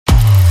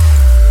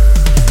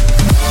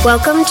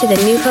Welcome to the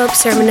New Hope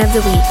Sermon of the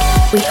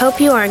Week. We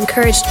hope you are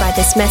encouraged by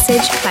this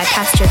message by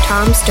Pastor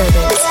Tom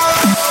Sturbins.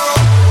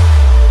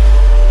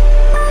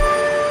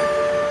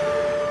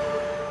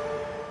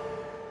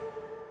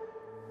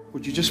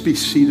 Would you just be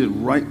seated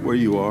right where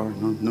you are?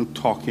 No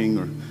talking,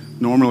 or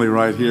normally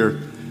right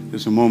here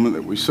is a moment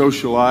that we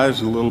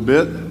socialize a little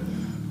bit.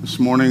 This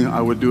morning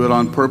I would do it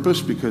on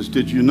purpose because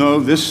did you know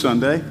this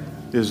Sunday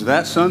is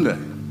that Sunday?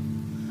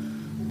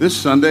 This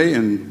Sunday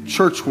in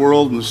church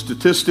world and the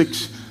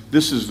statistics,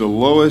 this is the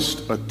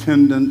lowest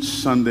attendance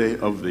Sunday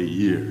of the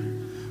year.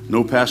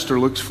 No pastor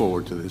looks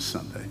forward to this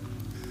Sunday.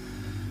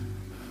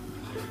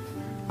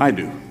 I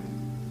do.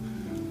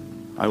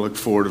 I look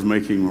forward to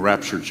making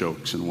rapture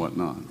jokes and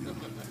whatnot.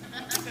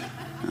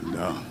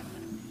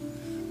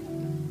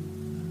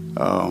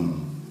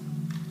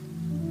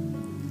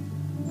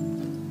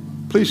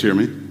 Please hear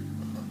me.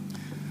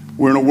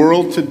 We're in a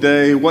world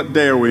today, what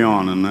day are we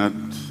on in that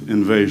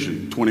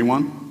invasion?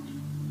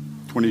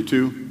 21?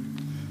 22?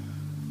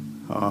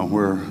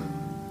 Where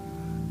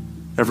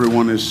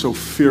everyone is so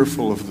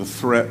fearful of the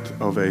threat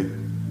of a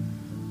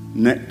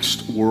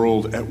next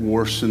world at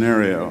war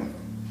scenario.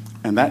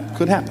 And that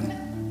could happen.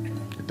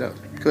 It does.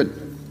 It could.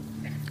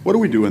 What do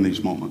we do in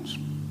these moments?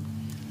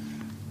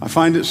 I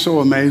find it so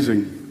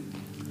amazing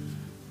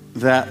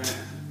that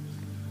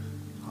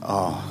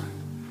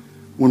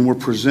when we're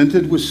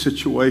presented with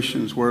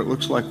situations where it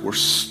looks like we're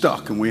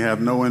stuck and we have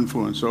no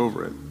influence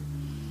over it.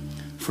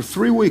 For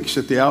 3 weeks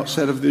at the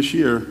outset of this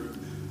year,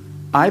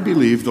 I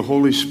believe the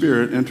Holy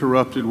Spirit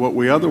interrupted what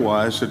we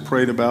otherwise had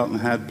prayed about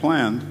and had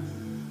planned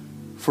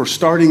for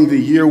starting the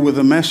year with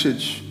a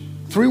message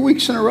 3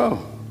 weeks in a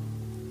row.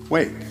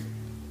 Wait.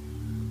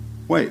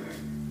 Wait.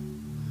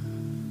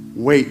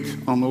 Wait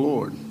on the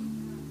Lord.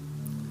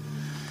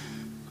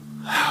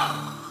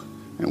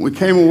 And we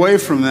came away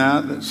from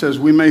that says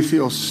we may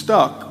feel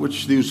stuck,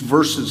 which these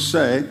verses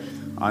say,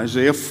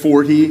 Isaiah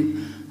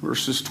 40,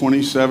 verses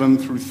 27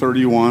 through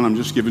 31. I'm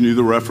just giving you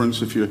the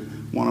reference if you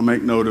want to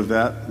make note of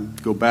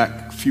that. Go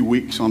back a few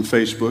weeks on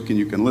Facebook and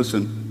you can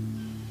listen.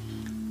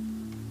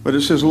 But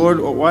it says, Lord,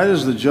 why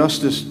does the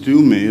justice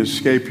due me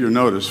escape your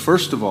notice?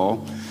 First of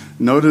all,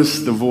 notice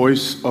the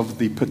voice of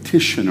the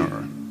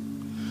petitioner.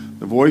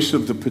 The voice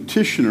of the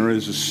petitioner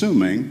is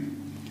assuming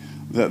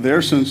that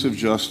their sense of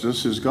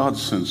justice is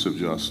God's sense of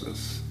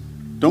justice.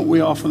 Don't we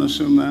often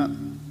assume that?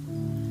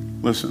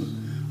 Listen,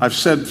 I've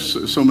said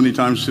so many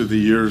times through the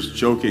years,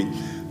 joking,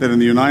 that in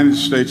the United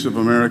States of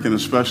America, and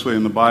especially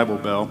in the Bible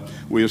Belt,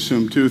 we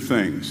assume two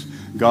things.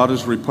 God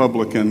is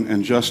Republican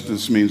and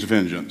justice means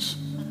vengeance.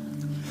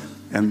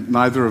 And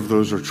neither of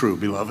those are true,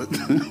 beloved.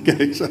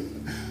 Okay, so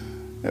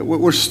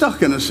we're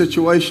stuck in a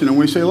situation and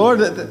we say,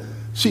 Lord,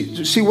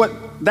 see what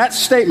that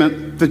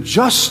statement, the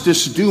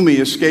justice due me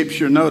escapes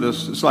your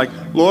notice. It's like,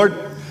 Lord,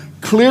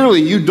 clearly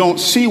you don't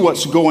see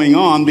what's going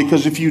on,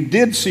 because if you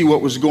did see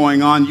what was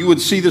going on, you would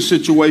see the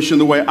situation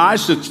the way I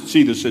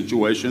see the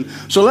situation.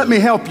 So let me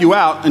help you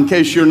out in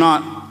case you're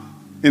not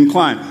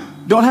inclined.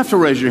 Don't have to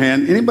raise your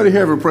hand. Anybody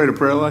here ever prayed a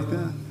prayer like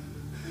that?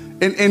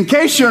 In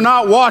case you're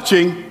not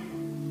watching.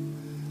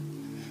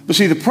 But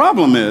see, the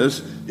problem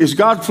is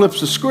God flips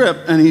the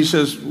script and he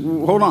says,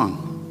 hold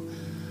on.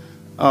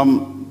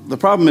 The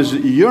problem is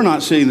that you're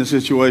not seeing the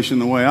situation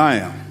the way I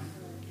am.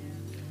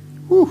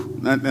 Whew.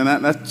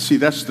 See,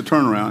 that's the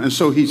turnaround. And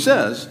so he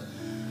says,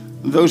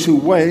 those who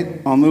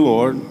wait on the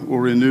Lord will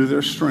renew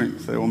their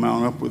strength. They will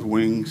mount up with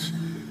wings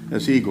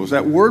as eagles.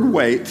 That word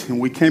wait, and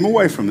we came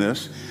away from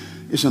this,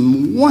 is a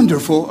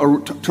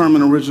wonderful term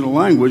in original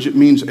language. It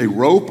means a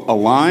rope, a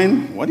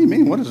line. What do you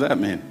mean? What does that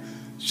mean?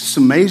 It's just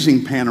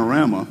amazing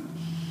panorama.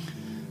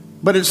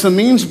 But it's the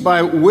means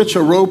by which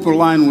a rope or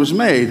line was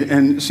made.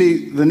 And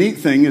see, the neat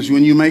thing is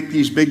when you make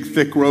these big,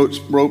 thick ropes,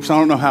 I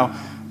don't know how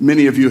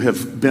many of you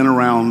have been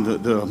around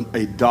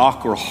a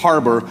dock or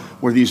harbor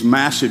where these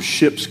massive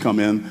ships come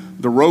in.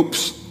 The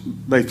ropes,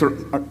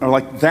 are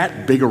like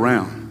that big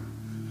around.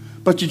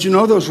 But did you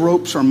know those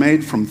ropes are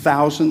made from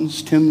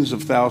thousands, tens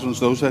of thousands,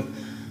 those of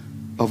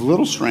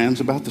little strands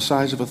about the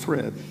size of a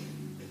thread.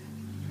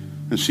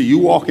 And so you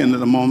walk into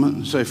the moment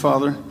and say,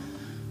 Father,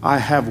 I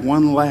have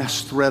one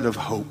last thread of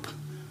hope.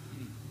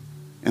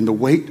 And the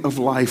weight of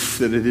life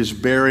that it is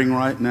bearing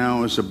right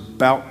now is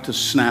about to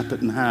snap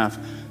it in half.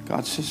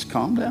 God says,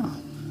 calm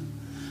down.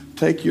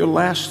 Take your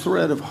last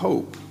thread of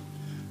hope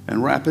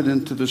and wrap it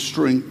into the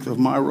strength of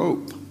my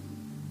rope.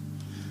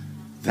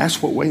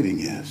 That's what waiting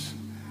is.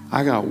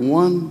 I got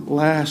one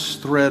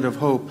last thread of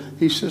hope.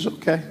 He says,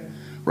 okay,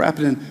 wrap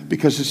it in.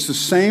 Because it's the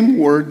same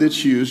word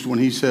that's used when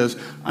he says,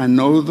 I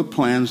know the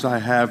plans I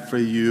have for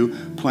you,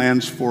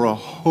 plans for a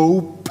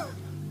hope.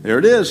 There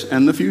it is,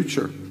 and the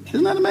future.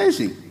 Isn't that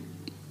amazing?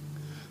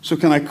 So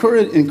can I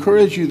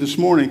encourage you this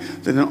morning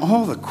that in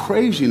all the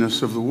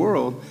craziness of the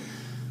world,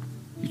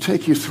 you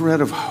take your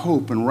thread of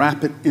hope and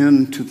wrap it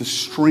into the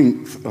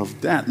strength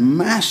of that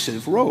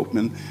massive rope.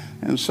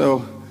 And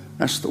so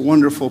that's the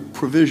wonderful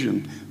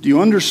provision. Do you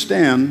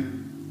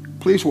understand?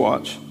 Please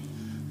watch.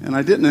 And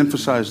I didn't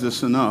emphasize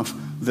this enough,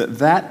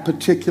 that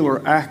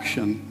particular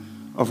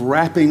action of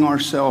wrapping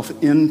ourselves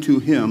into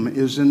him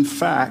is in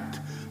fact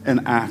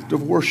an act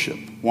of worship.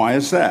 Why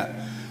is that?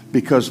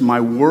 Because my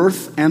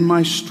worth and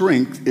my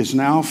strength is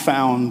now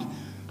found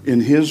in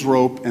his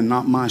rope and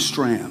not my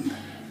strand.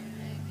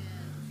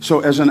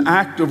 So as an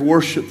act of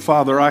worship,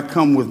 Father, I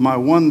come with my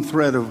one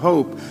thread of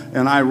hope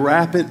and I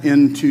wrap it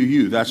into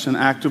you. That's an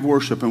act of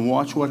worship. And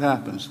watch what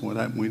happens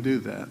when we do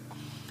that.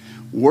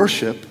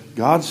 Worship,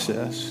 God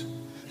says,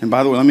 and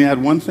by the way, let me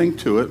add one thing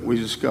to it we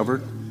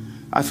discovered.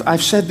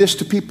 I've said this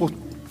to people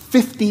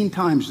 15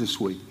 times this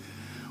week.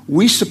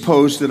 We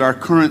suppose that our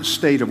current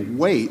state of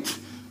weight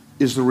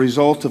is the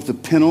result of the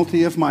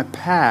penalty of my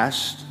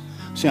past.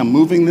 See, I'm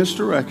moving this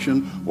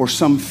direction, or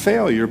some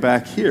failure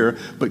back here,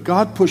 but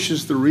God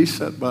pushes the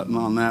reset button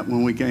on that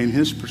when we gain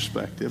his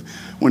perspective.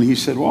 When he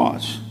said,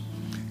 watch,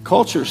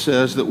 culture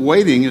says that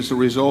waiting is the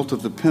result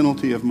of the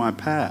penalty of my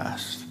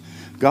past.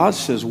 God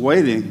says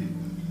waiting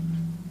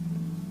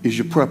is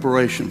your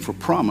preparation for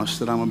promise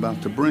that I'm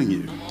about to bring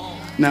you.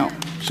 Now,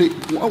 see,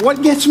 what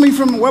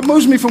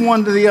moves me from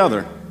one to the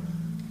other?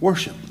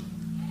 Worship.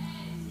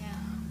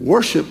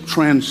 Worship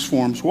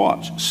transforms,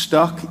 watch,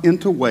 stuck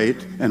into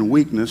weight and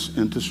weakness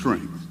into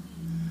strength.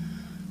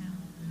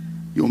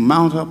 You'll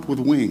mount up with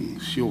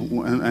wings.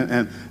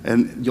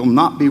 And you'll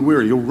not be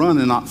weary. You'll run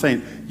and not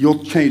faint.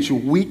 You'll change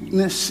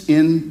weakness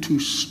into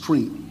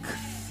strength.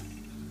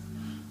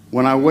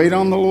 When I wait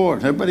on the Lord.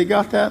 Everybody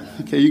got that?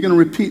 Okay, you're going to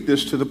repeat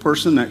this to the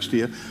person next to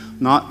you,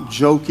 not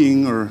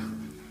joking or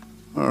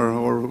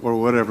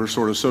whatever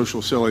sort of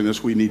social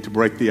silliness we need to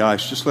break the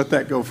ice. Just let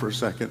that go for a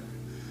second.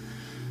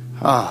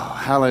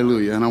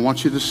 Hallelujah. And I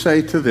want you to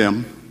say to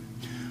them,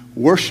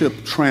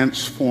 worship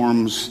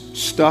transforms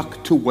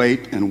stuck to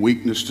weight and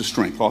weakness to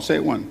strength. I'll say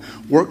it one.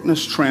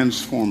 Workness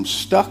transforms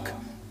stuck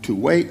to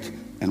weight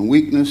and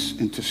weakness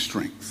into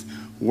strength.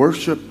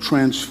 Worship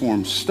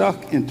transforms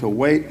stuck into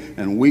weight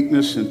and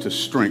weakness into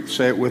strength.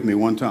 Say it with me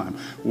one time.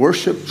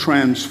 Worship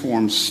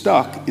transforms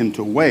stuck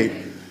into weight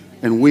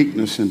and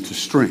weakness into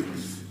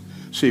strength.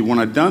 See, when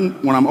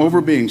I'm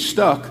over being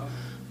stuck,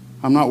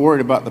 I'm not worried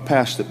about the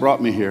past that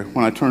brought me here.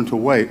 When I turn to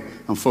weight,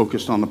 I'm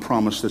focused on the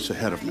promise that's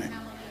ahead of me,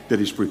 that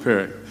he's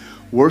preparing.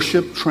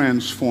 Worship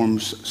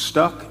transforms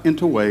stuck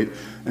into weight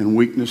and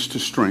weakness to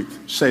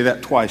strength. Say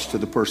that twice to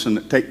the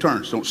person. Take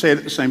turns. Don't say it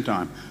at the same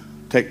time.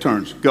 Take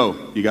turns. Go.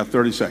 You got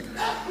 30 seconds.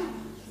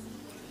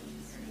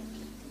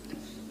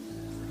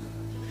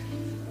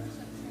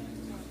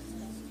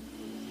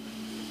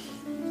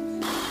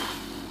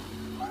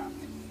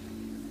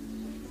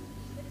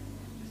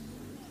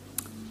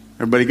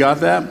 Everybody got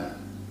that?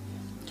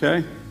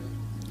 Okay,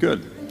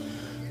 good.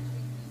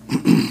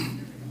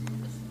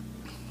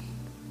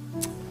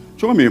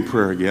 Join me in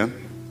prayer again.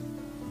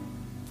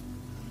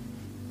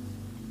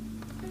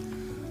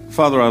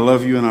 Father, I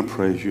love you and I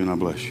praise you and I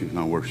bless you and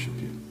I worship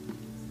you.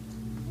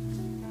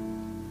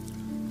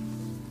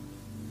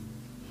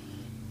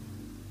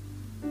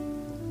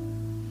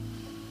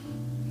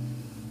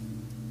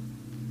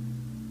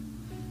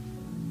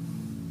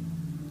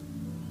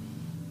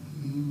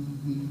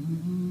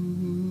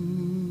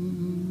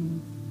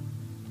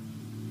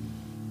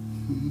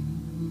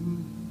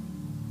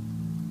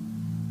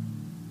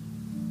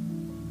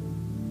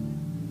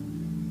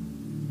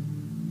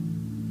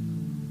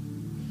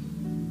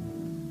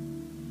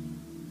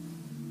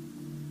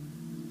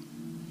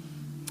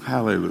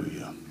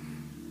 Hallelujah.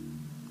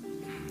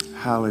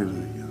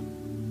 Hallelujah.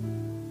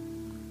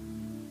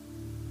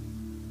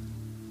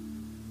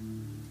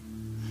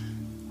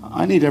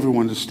 I need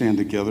everyone to stand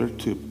together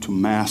to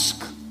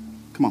mask.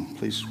 Come on,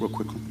 please, real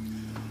quickly.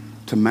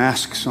 To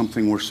mask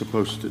something we're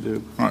supposed to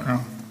do. Right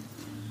now.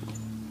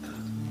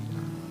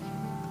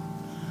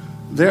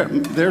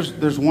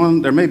 There's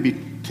one, there may be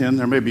 10,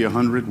 there may be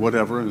 100,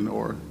 whatever,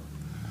 or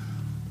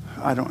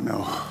I don't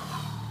know.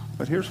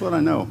 But here's what I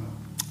know.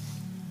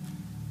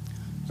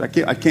 I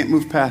can't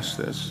move past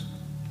this.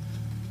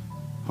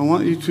 I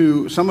want you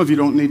to, some of you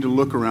don't need to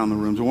look around the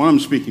room. The one I'm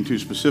speaking to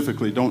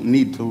specifically don't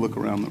need to look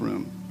around the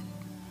room.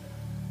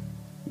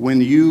 When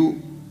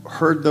you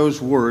heard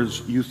those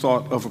words, you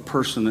thought of a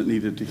person that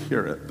needed to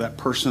hear it. That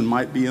person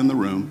might be in the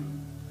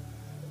room.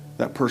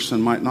 That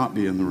person might not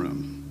be in the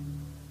room.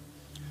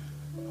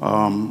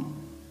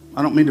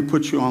 I don't mean to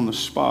put you on the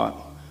spot,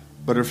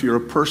 but if you're a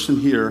person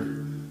here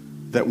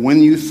that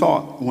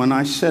when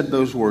I said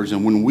those words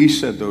and when we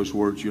said those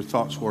words, your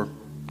thoughts were,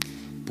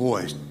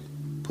 boy,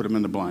 put them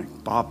in the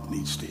blank. Bob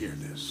needs to hear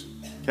this.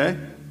 Okay?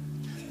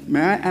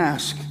 May I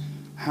ask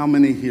how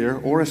many here,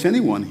 or if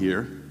anyone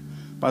here,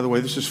 by the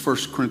way, this is 1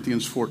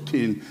 Corinthians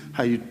 14,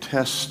 how you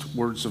test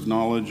words of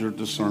knowledge or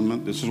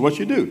discernment. This is what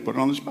you do. Put it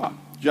on the spot.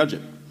 Judge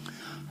it.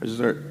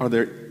 Are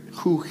there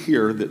who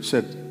here that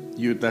said,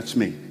 that's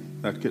me?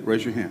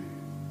 Raise your hand.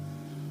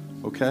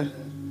 Okay?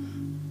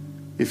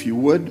 If you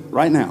would,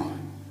 right now,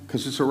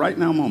 because it's a right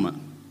now moment.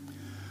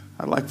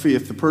 I'd like for you,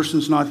 if the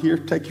person's not here,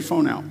 take your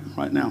phone out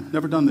right now.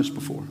 Never done this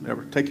before,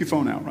 ever. Take your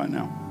phone out right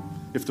now.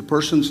 If the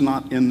person's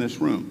not in this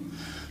room.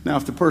 Now,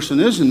 if the person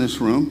is in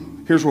this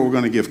room, here's where we're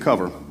going to give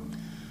cover.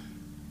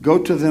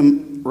 Go to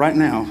them right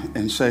now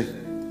and say,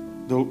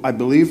 I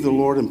believe the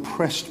Lord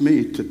impressed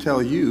me to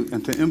tell you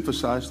and to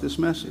emphasize this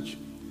message.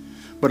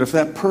 But if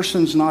that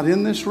person's not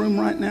in this room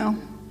right now,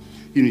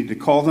 you need to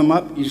call them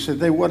up. You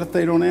say, what if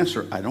they don't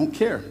answer? I don't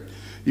care.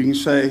 You can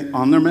say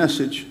on their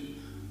message,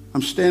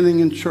 I'm standing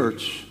in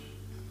church.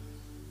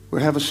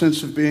 We have a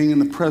sense of being in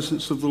the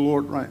presence of the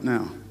Lord right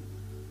now.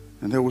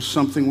 And there was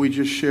something we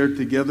just shared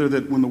together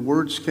that when the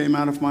words came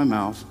out of my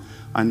mouth,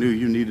 I knew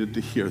you needed to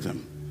hear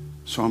them.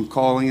 So I'm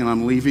calling and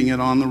I'm leaving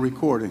it on the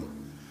recording.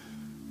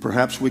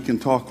 Perhaps we can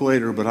talk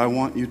later, but I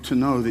want you to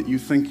know that you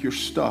think you're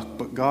stuck,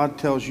 but God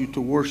tells you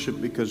to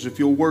worship, because if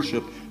you'll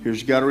worship,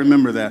 you got to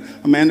remember that.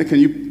 Amanda, can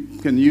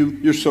you,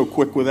 you're so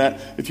quick with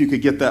that, if you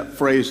could get that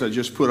phrase I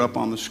just put up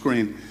on the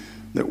screen,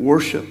 that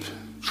worship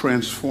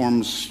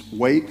transforms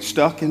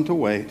stuck into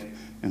weight,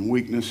 and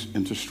weakness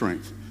into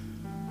strength.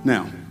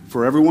 Now,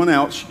 for everyone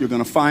else, you're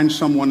going to find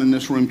someone in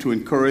this room to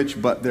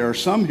encourage, but there are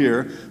some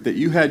here that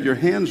you had your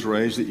hands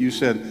raised that you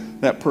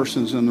said, that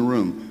person's in the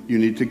room. You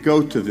need to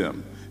go to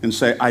them and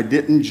say, I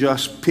didn't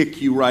just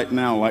pick you right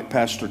now like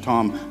Pastor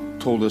Tom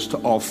told us to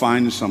all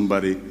find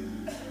somebody.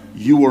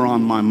 You were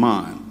on my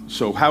mind.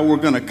 So how we're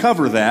going to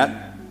cover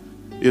that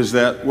is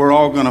that we're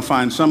all going to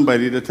find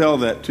somebody to tell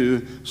that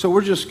to. So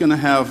we're just going to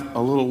have a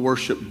little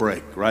worship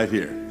break right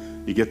here.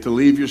 You get to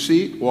leave your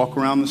seat, walk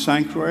around the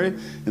sanctuary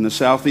in the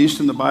southeast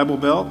in the Bible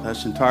Belt.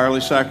 That's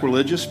entirely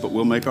sacrilegious, but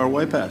we'll make our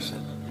way past it.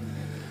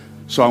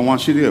 So I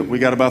want you to, we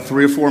got about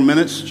 3 or 4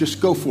 minutes.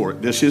 Just go for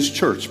it. This is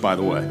church, by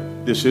the way.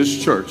 This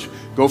is church.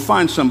 Go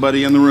find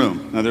somebody in the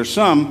room. Now, there's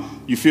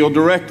some you feel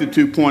directed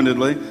to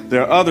pointedly.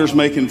 There are others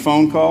making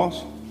phone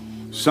calls.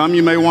 Some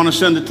you may want to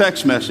send a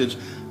text message.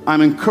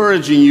 I'm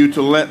encouraging you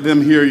to let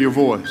them hear your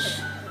voice.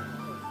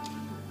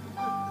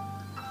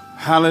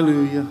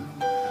 Hallelujah.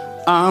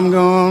 I'm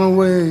gonna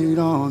wait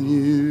on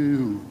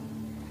you.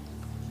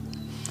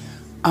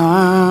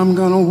 I'm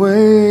gonna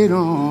wait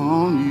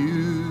on you.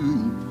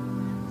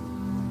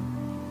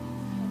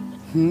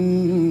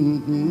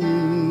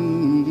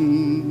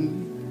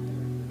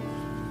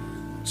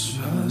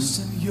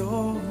 Trust in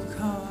your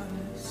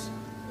kindness.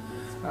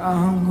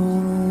 I'm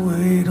gonna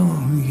wait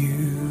on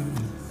you.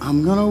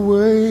 I'm gonna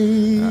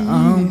wait.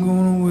 I'm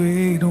gonna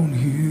wait on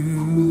you.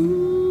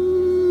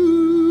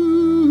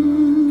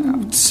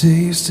 I've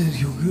tasted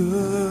your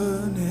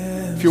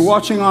goodness. If you're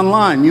watching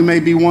online, you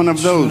may be one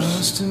of those.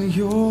 Trust in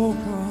your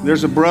promise.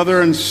 There's a brother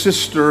and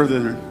sister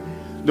that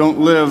don't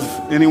live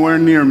anywhere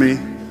near me.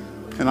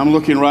 And I'm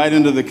looking right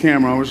into the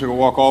camera. I wish I could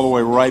walk all the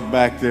way right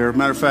back there.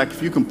 Matter of fact,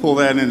 if you can pull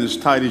that in as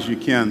tight as you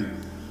can.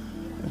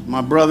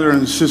 My brother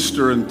and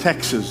sister in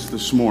Texas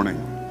this morning.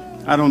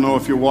 I don't know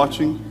if you're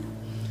watching,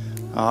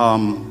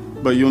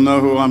 but you'll know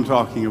who I'm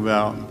talking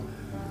about.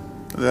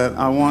 That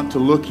I want to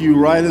look you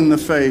right in the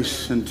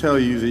face and tell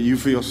you that you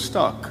feel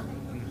stuck.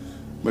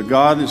 But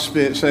God is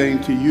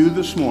saying to you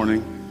this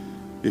morning,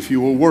 if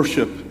you will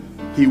worship,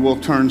 He will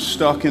turn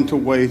stuck into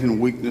weight and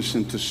weakness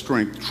into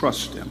strength.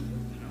 Trust Him.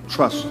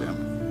 Trust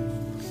Him.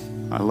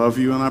 I love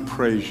you and I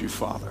praise you,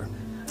 Father.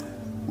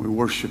 We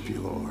worship you,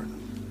 Lord.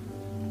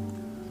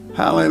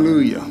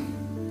 Hallelujah.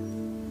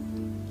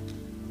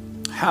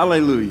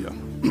 Hallelujah.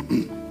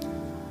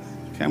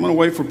 Okay, I'm going to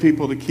wait for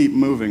people to keep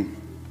moving.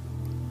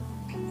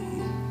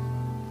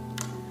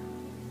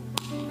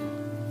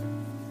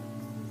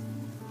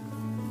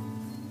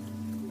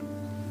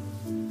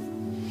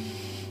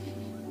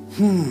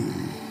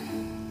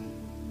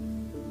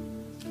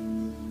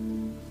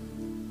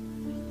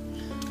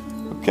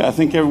 Okay, I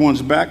think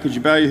everyone's back. Could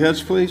you bow your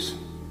heads, please?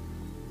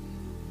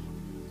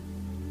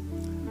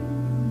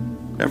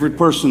 Every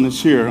person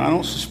that's here, I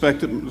don't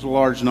suspect it's a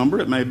large number.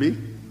 It may be.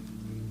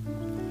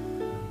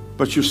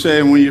 But you're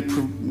saying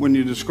when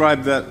you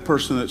describe that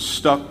person that's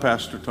stuck,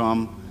 Pastor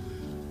Tom,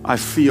 I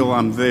feel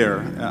I'm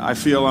there. I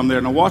feel I'm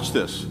there. Now watch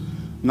this.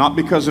 Not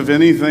because of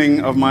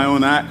anything of my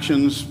own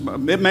actions.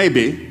 It may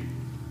be.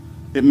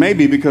 It may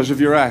be because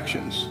of your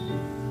actions.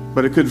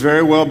 But it could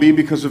very well be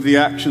because of the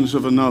actions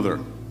of another.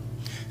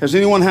 Has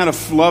anyone had a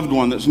loved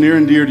one that's near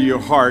and dear to your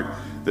heart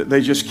that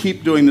they just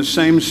keep doing the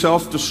same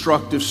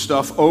self-destructive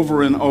stuff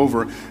over and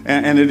over,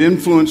 and it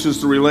influences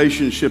the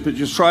relationship? It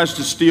just tries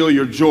to steal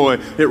your joy.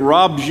 It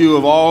robs you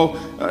of all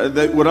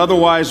that would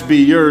otherwise be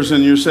yours,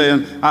 and you're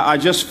saying, I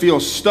just feel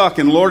stuck,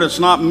 and Lord, it's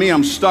not me.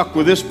 I'm stuck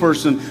with this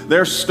person.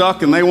 They're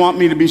stuck, and they want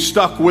me to be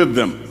stuck with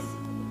them.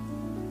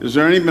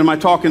 Am I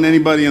talking to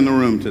anybody in the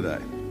room today?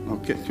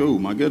 Okay. Oh,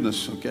 my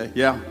goodness. Okay.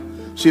 Yeah.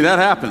 See, that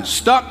happens.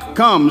 Stuck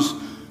comes...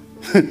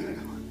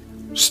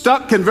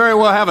 Stuck can very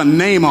well have a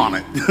name on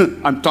it.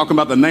 I'm talking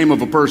about the name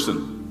of a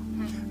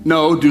person.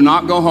 No, do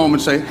not go home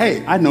and say,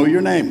 hey, I know your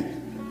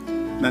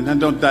name.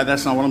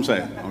 That's not what I'm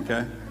saying,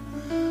 okay?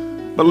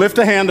 But lift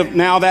a hand of,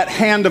 now that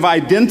hand of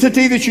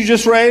identity that you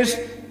just raised,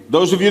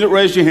 those of you that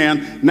raised your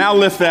hand, now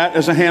lift that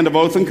as a hand of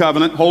oath and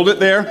covenant. Hold it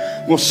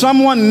there. Will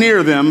someone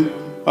near them,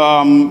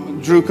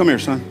 Drew, come here,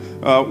 son.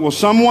 Will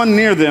someone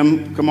near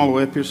them, come all the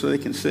way up here so they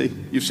can see.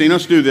 You've seen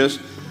us do this.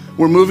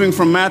 We're moving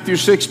from Matthew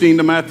 16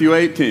 to Matthew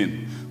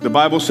 18. The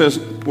Bible says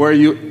where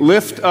you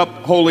lift up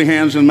holy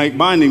hands and make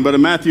binding, but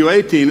in Matthew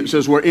 18 it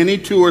says where any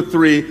 2 or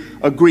 3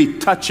 Agree,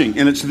 touching,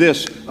 and it's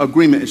this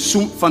agreement. It's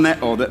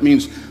symphoneo. That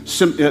means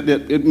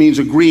it means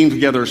agreeing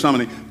together or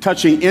something.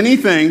 Touching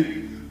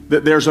anything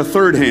that there's a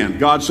third hand.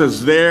 God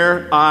says,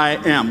 there I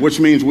am, which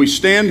means we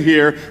stand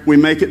here, we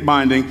make it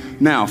binding.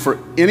 Now, for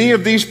any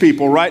of these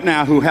people right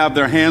now who have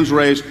their hands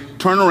raised,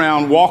 turn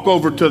around, walk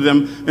over to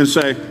them and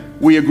say,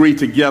 we agree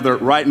together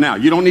right now.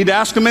 You don't need to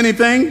ask them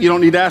anything. You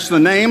don't need to ask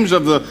the names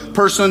of the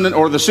person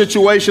or the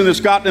situation that's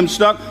got them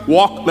stuck.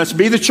 Let's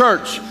be the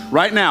church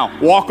right now.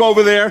 Walk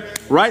over there,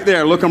 right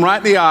there, look them right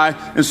in the eye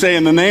and say,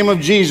 in the name of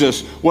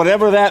Jesus,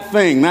 whatever that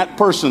thing, that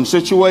person,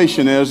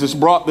 situation is that's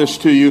brought this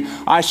to you,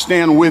 I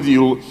stand with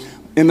you.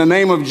 In the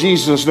name of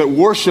Jesus, that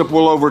worship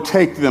will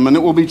overtake them and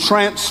it will be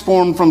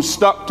transformed from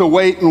stuck to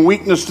weight and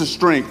weakness to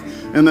strength.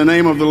 In the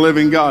name of the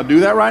living God. Do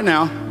that right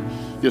now.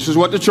 This is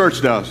what the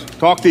church does.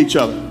 Talk to each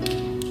other.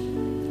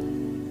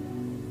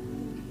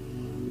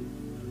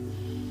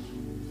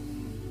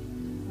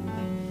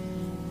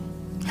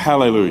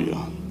 Hallelujah.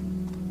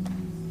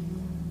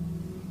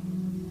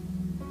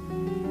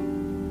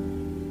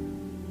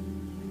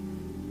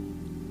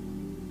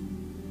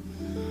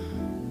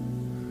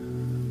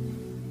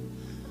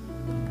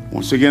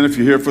 Once again, if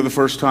you're here for the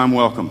first time,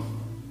 welcome.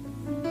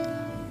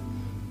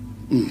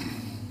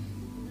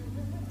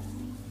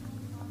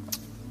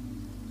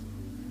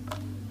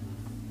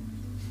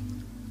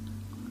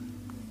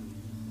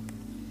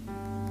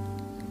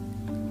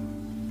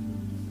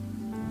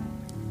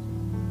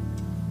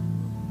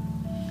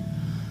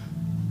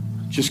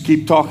 Just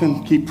keep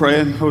talking, keep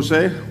praying.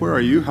 Jose, where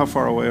are you? How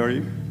far away are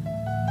you?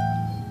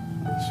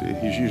 Let's see,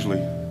 he's usually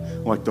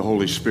like the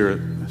Holy Spirit.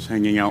 He's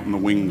hanging out in the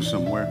wings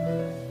somewhere.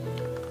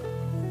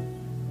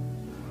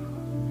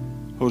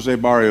 Jose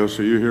Barrios,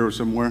 are you here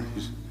somewhere?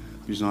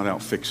 He's not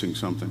out fixing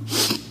something.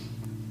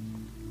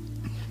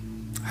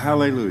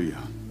 Hallelujah.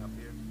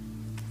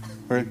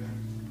 Right?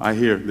 I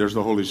hear, there's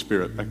the Holy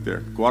Spirit back there.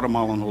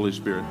 Guatemalan Holy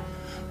Spirit.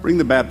 Bring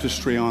the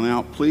baptistry on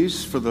out,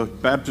 please, for the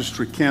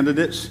baptistry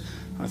candidates.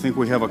 I think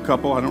we have a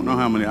couple. I don't know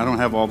how many. I don't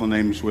have all the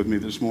names with me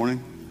this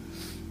morning.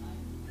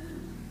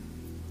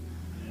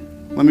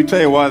 Let me tell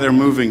you why they're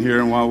moving here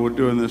and why we're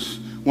doing this.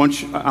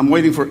 I'm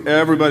waiting for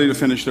everybody to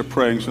finish their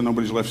praying so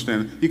nobody's left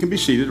standing. You can be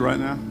seated right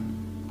now.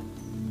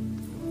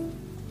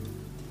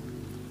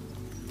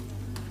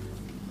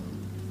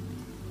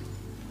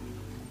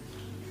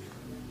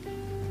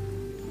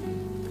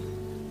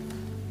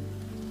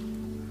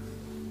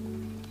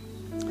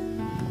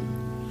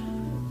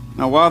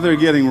 Now, while they're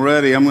getting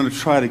ready, I'm going to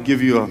try to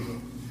give you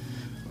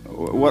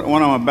what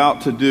I'm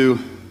about to do.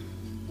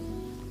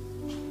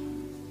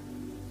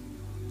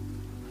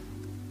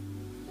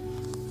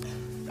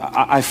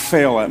 I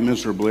fail at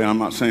miserably. I'm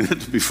not saying it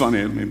to be funny.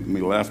 It made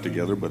me laugh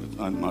together, but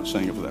I'm not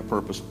saying it for that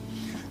purpose.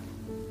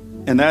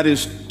 And that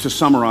is to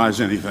summarize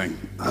anything.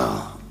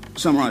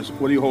 Summarize.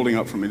 What are you holding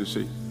up for me to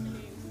see?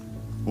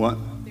 What?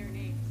 Their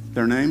names.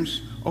 Their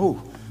names?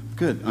 Oh,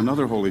 good.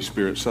 Another Holy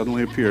Spirit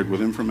suddenly appeared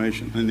with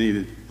information I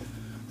needed.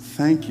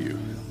 Thank you.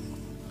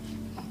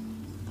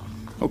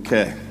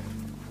 Okay.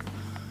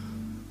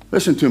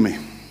 Listen to me.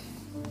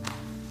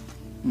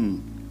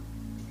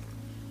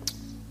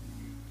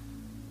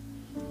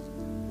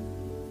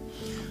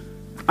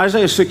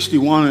 Isaiah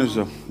 61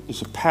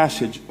 is a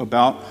passage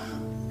about,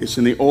 it's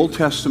in the Old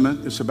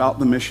Testament, it's about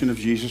the mission of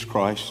Jesus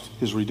Christ,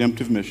 his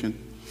redemptive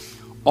mission.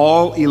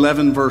 All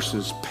 11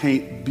 verses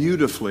paint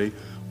beautifully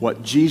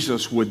what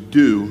Jesus would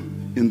do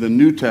in the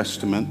New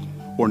Testament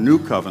or New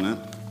Covenant.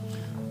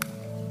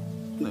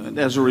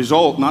 As a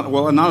result, not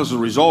as a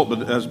result,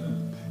 but as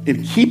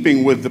in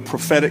keeping with the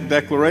prophetic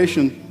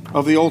declaration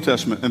of the Old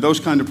Testament. And those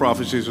kind of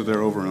prophecies are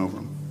there over and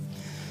over.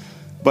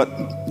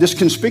 But this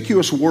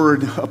conspicuous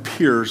word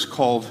appears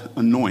called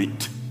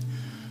anoint.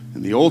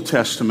 In the Old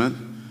Testament,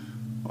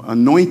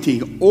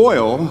 anointing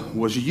oil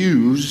was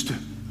used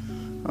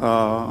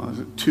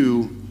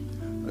to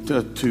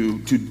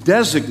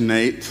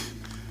designate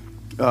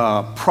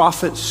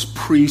prophets,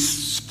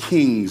 priests,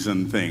 kings,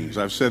 and things.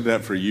 I've said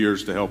that for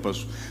years to help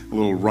us, a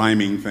little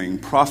rhyming thing.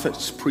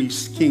 Prophets,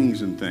 priests,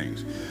 kings, and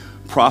things.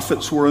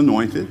 Prophets were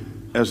anointed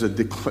as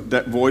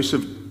that voice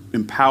of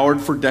empowered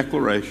for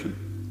declaration.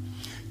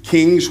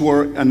 Kings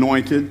were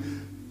anointed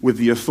with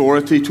the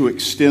authority to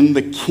extend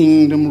the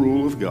kingdom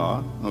rule of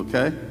God,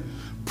 okay?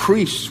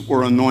 Priests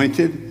were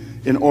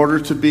anointed in order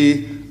to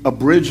be a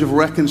bridge of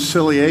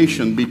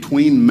reconciliation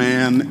between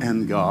man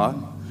and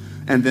God.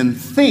 And then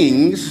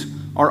things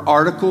are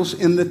articles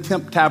in the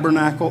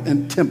tabernacle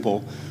and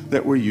temple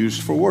that were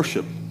used for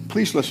worship.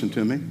 Please listen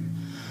to me.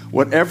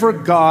 Whatever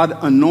God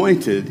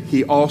anointed,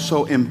 he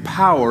also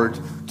empowered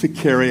to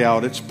carry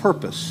out its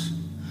purpose.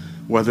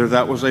 Whether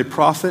that was a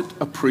prophet,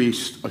 a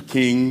priest, a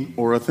king,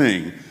 or a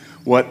thing.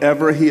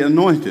 Whatever he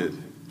anointed.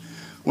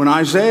 When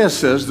Isaiah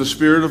says, the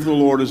Spirit of the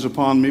Lord is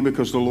upon me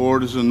because the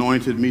Lord has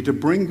anointed me to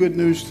bring good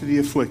news to the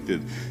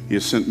afflicted. He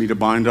has sent me to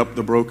bind up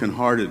the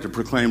brokenhearted, to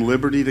proclaim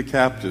liberty to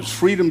captives,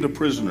 freedom to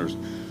prisoners,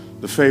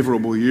 the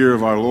favorable year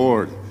of our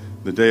Lord,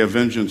 the day of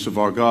vengeance of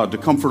our God, to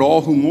comfort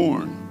all who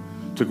mourn,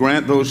 to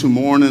grant those who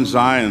mourn in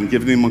Zion,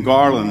 give them a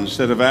garland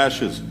instead of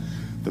ashes,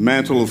 The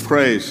mantle of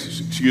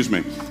praise,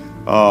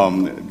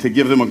 to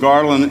give them a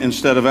garland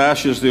instead of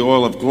ashes, the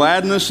oil of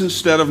gladness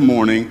instead of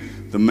mourning,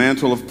 the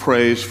mantle of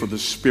praise for the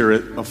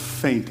spirit of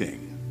fainting.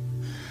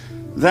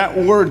 That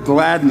word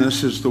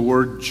gladness is the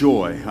word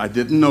joy. I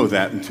didn't know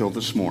that until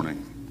this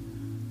morning.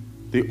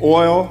 The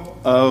oil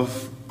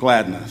of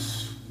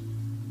gladness.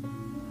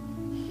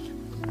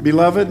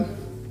 Beloved,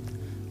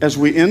 as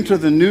we enter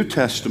the New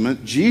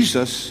Testament,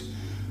 Jesus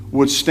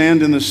would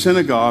stand in the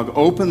synagogue,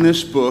 open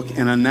this book,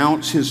 and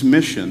announce his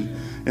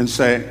mission and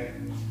say,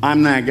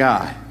 I'm that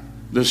guy.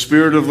 The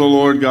Spirit of the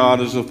Lord God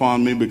is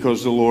upon me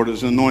because the Lord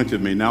has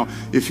anointed me. Now,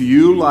 if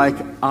you, like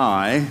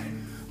I,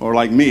 or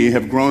like me,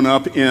 have grown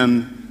up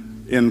in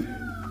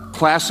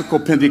classical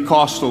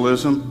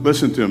Pentecostalism,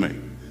 listen to me,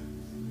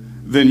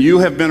 then you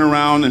have been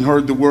around and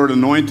heard the word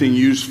anointing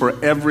used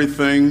for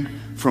everything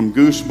from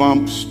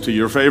Goosebumps to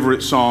your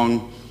favorite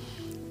song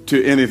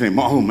to anything.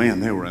 Oh man,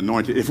 they were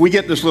anointed. If we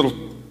get this little,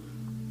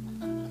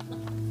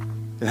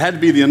 it had to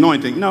be the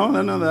anointing. No,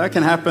 that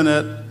can happen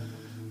at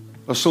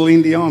a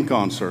Celine Dion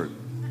concert.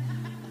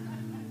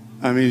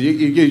 I mean,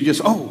 you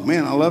just, oh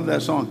man, I love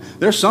that song.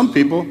 There's some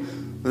people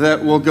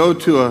that will go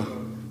to a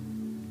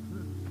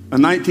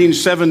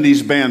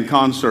 1970s band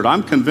concert.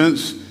 I'm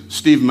convinced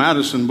Steve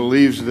Madison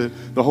believes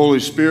that the Holy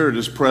Spirit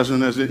is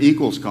present as an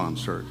Eagles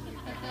concert.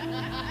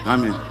 I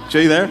mean,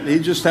 see there? He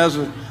just has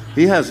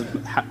he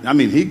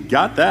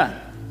got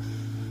that.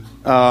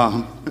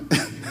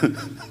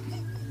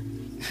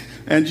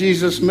 And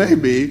Jesus may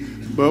be,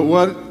 but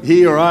what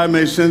he or I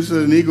may sense at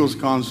an Eagles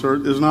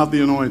concert is not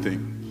the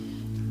anointing.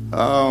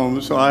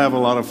 So I have a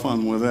lot of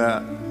fun with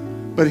that.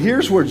 But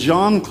here's where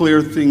John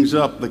cleared things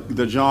up,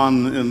 the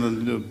John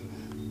and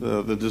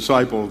the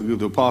disciple,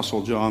 the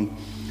apostle John.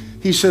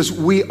 He says,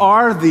 we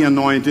are the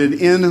anointed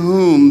in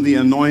whom the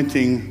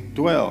anointing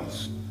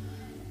dwells.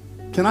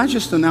 Can I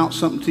just announce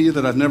something to you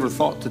that I've never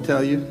thought to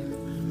tell you?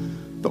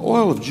 The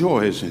oil of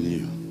joy is in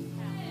you.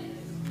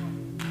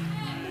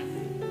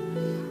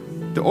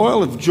 The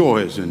oil of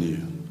joy is in you.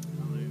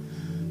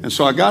 And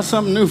so I got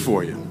something new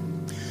for you.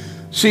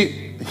 See,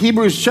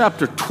 Hebrews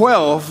chapter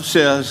 12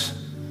 says,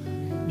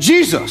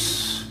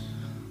 Jesus,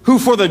 who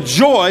for the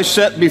joy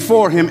set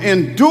before him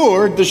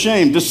endured the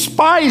shame,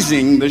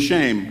 despising the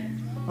shame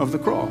of the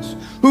cross.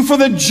 Who for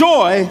the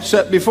joy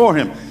set before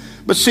him.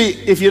 But see,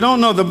 if you don't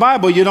know the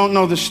Bible, you don't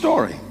know the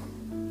story.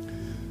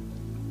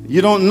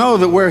 You don't know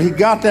that where he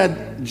got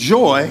that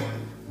joy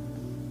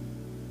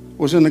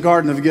was in the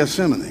Garden of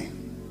Gethsemane.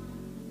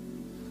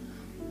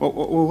 Well,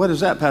 what is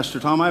that, Pastor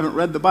Tom? I haven't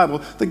read the Bible.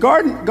 The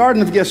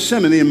Garden of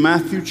Gethsemane in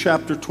Matthew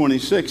chapter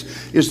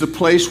 26 is the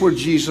place where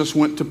Jesus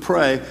went to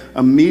pray.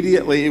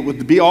 Immediately, it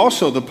would be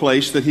also the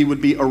place that he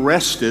would be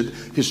arrested.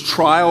 His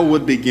trial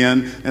would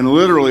begin, and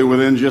literally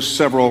within just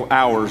several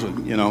hours,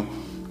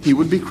 he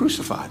would be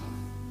crucified.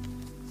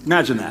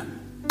 Imagine that.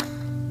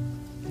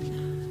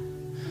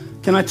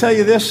 Can I tell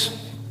you this?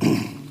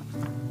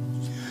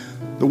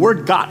 The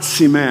word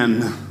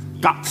Gethsemane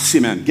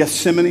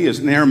is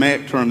an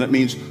Aramaic term that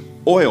means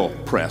oil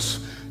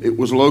press. It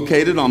was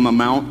located on the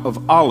Mount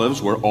of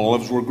Olives where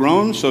olives were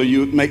grown, so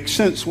you make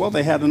sense. Well,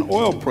 they had an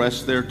oil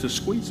press there to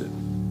squeeze it.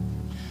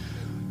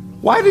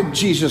 Why did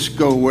Jesus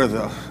go where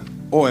the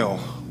oil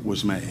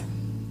was made?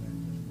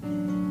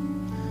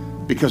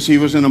 Because he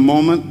was in a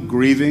moment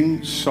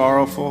grieving,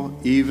 sorrowful,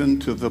 even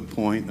to the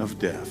point of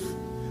death.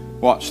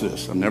 Watch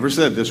this. I've never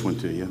said this one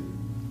to you.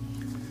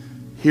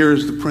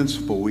 Here's the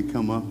principle we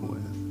come up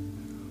with.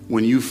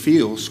 When you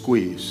feel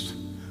squeezed,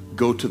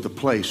 go to the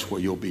place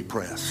where you'll be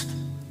pressed.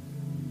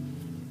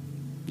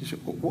 You say,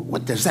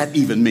 what does that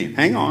even mean?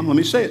 Hang on, let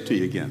me say it to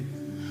you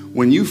again.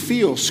 When you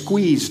feel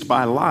squeezed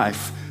by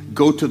life,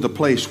 go to the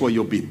place where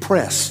you'll be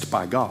pressed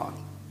by God.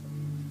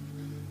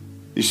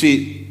 You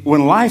see,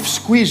 when life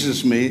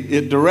squeezes me,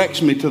 it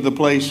directs me to the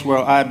place where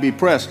I be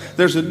pressed.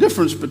 There's a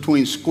difference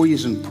between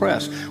squeeze and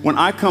press. When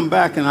I come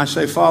back and I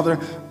say, Father,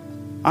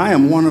 I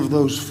am one of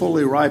those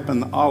fully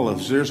ripened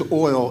olives. There's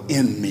oil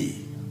in me.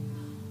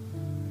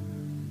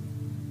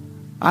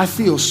 I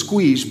feel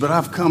squeezed, but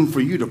I've come for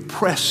you to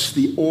press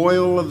the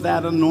oil of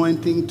that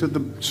anointing to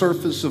the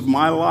surface of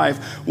my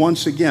life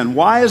once again.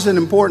 Why is it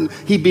important?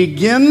 He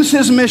begins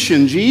his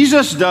mission,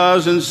 Jesus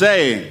does, in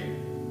saying,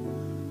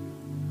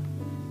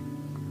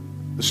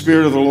 the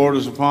Spirit of the Lord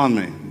is upon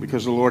me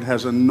because the Lord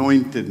has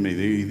anointed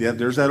me.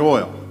 There's that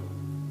oil.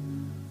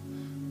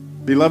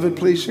 Beloved,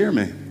 please hear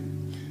me.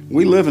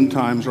 We live in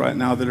times right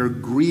now that are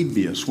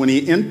grievous. When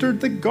he entered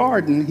the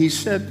garden, he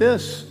said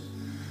this.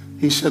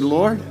 He said,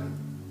 Lord,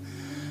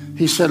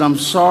 he said, I'm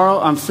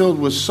filled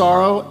with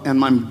sorrow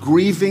and I'm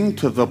grieving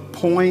to the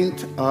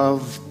point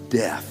of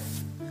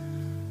death.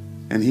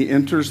 And he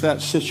enters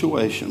that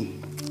situation.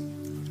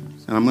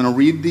 And I'm going to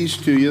read these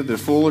to you. They're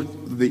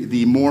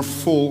the more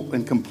full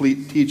and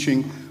complete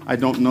teaching. I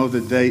don't know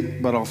the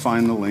date, but I'll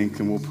find the link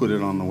and we'll put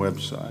it on the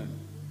website.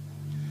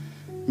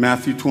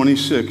 Matthew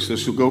 26,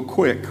 this will go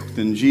quick.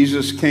 Then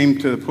Jesus came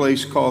to a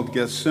place called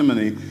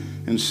Gethsemane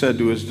and said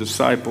to his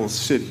disciples,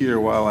 sit here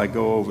while I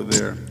go over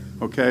there.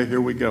 Okay,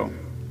 here we go.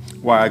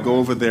 While I go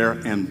over there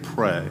and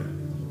pray.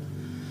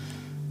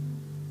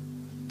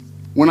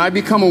 When I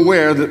become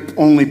aware that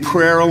only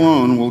prayer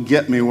alone will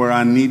get me where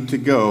I need to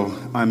go,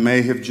 I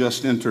may have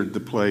just entered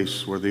the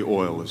place where the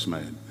oil is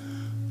made.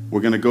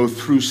 We're going to go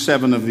through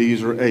 7 of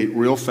these or 8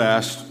 real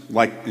fast,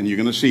 and you're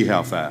going to see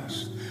how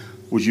fast.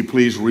 Would you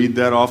please read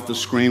that off the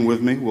screen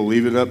with me? We'll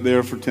leave it up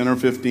there for 10 or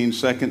 15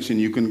 seconds,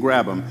 and you can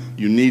grab them.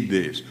 You need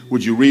these.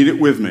 Would you read it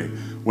with me?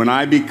 When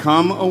I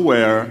become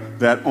aware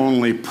that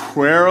only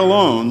prayer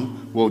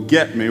alone will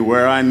get me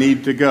where I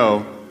need to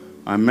go,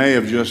 I may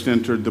have just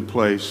entered the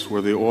place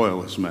where the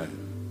oil is made.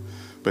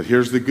 But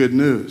here's the good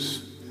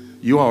news.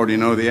 You already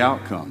know the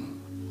outcome.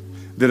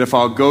 That if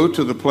I'll go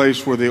to the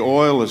place where the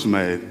oil is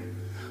made,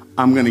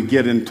 I'm going to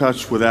get in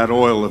touch with that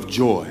oil of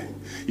joy.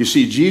 You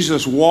see,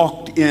 Jesus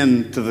walked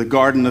into the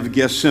Garden of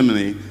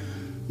Gethsemane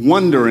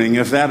wondering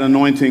if that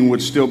anointing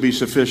would still be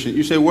sufficient.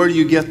 You say, where do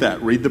you get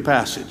that? Read the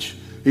passage.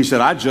 He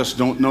said, I just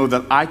don't know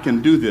that I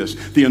can do this.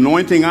 The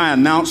anointing I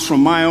announced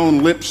from my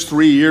own lips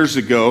 3 years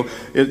ago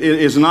it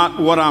is not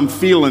what I'm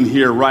feeling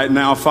here right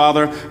now,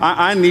 Father.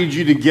 I need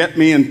you to get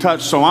me in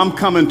touch. So I'm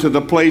coming to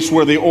the place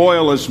where the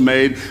oil is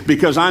made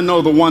because I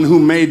know the one who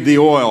made the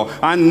oil.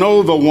 I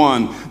know the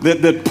one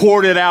that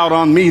poured it out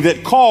on me,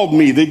 that called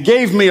me, that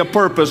gave me a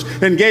purpose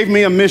and gave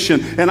me a mission.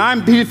 And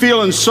I'm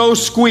feeling so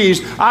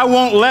squeezed. I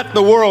won't let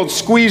the world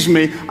squeeze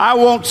me. I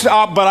won't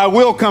stop, but I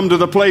will come to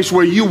the place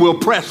where you will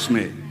press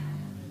me.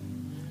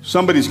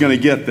 Somebody's going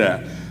to get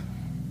that.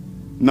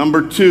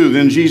 Number 2,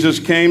 then Jesus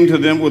came to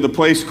them with a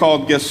place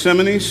called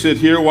Gethsemane. Sit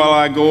here while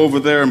I go over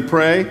there and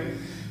pray.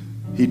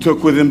 He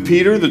took with him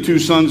Peter, the 2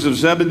 sons of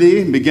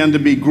Zebedee, and began to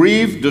be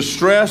grieved,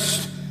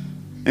 distressed.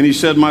 And he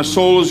said, my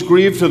soul is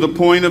grieved to the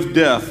point of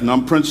death.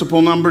 Now,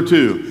 principle number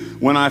 2,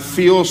 when I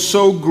feel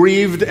so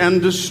grieved and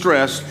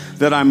distressed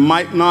that I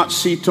might not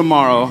see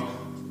tomorrow,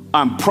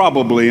 I'm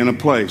probably in a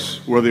place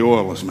where the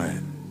oil is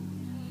made.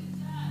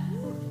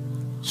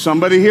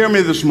 Somebody hear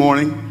me this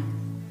morning.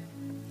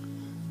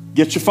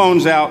 Get your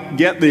phones out.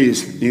 Get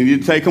these. You need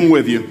to take them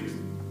with you.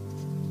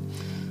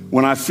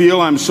 When I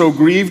feel I'm so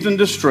grieved and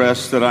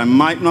distressed that I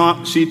might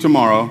not see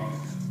tomorrow,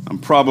 I'm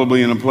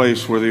probably in a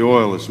place where the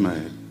oil is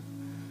made.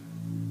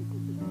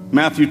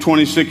 Matthew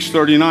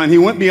 26:39. He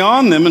went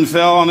beyond them and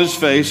fell on his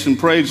face and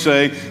prayed,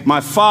 saying,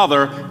 my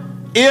Father,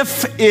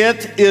 if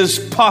it is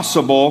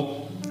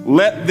possible,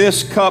 let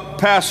this cup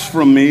pass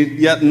from me,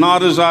 yet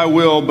not as I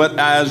will, but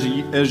as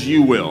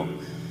you will.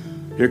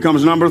 Here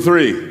comes number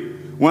 3.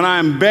 When I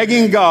am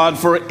begging God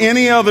for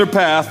any other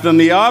path than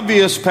the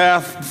obvious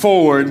path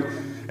forward,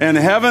 and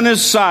heaven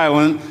is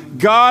silent,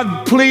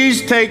 God,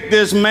 please take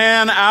this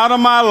man out of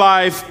my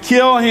life,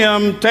 kill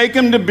him, take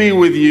him to be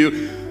with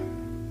you.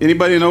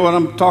 Anybody know what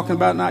I'm talking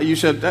about now? You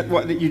said that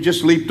what you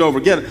just leaped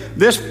over. Get it.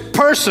 This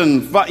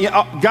person,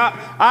 God,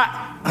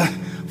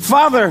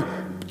 Father,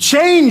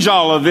 change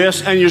all of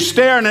this, and you're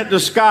staring at the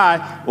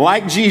sky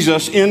like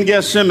Jesus in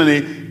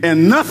Gethsemane,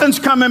 and nothing's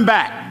coming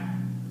back.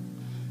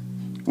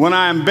 When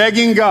I am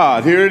begging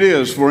God, here it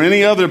is, for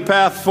any other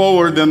path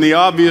forward than the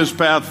obvious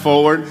path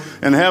forward,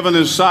 and heaven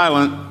is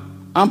silent,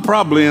 I'm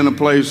probably in a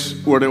place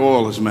where the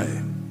oil is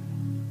made.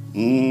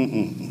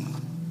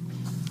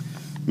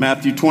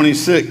 Matthew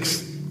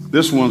 26.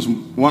 This one's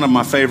one of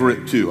my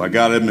favorite too, I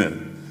gotta admit.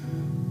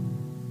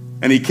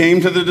 And he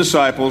came to the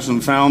disciples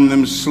and found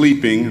them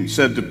sleeping and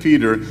said to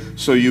Peter,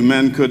 so you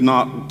men could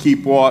not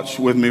keep watch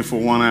with me for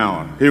 1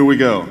 hour. Here we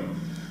go.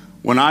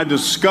 When I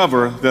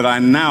discover that I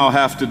now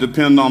have to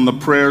depend on the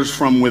prayers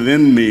from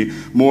within me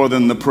more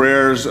than the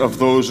prayers of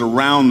those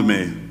around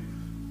me,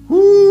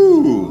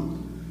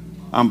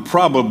 I'm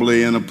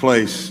probably in a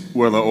place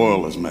where the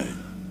oil is made.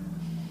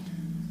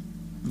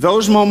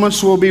 Those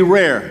moments will be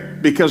rare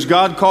because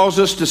God calls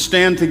us to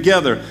stand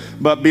together.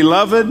 But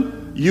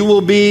beloved, you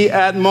will be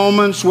at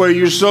moments where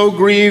you're so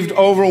grieved,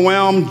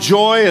 overwhelmed,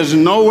 joy is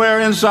nowhere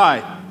in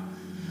sight.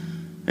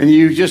 And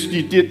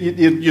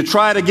you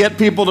try to get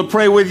people to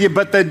pray with you,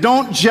 but they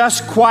don't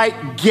just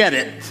quite get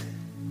it.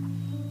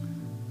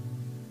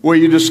 Where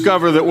you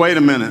discover that, wait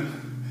a minute,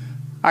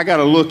 I got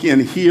to look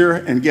in here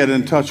and get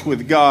in touch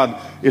with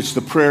God. It's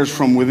the prayers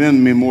from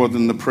within me more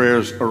than the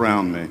prayers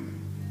around me.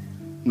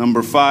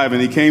 Number 5,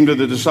 and he came to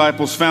the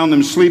disciples, found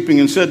them sleeping,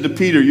 and said to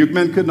Peter, you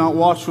men could not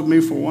watch with me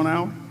for 1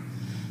 hour?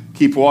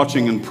 Keep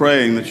watching and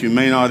praying that you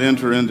may not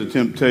enter into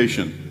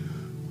temptation.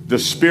 The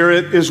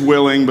spirit is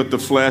willing, but the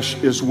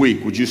flesh is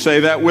weak. Would you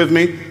say that with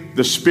me?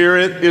 The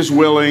spirit is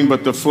willing,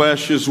 but the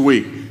flesh is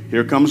weak.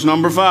 Here comes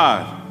number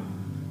 5.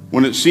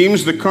 When it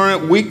seems the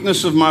current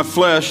weakness of my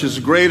flesh is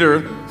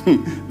greater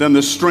than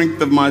the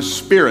strength of my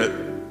spirit,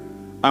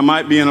 I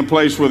might be in a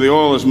place where the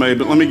oil is made.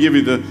 But let me give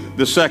you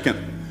the second.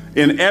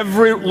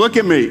 Look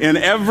at me. In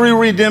every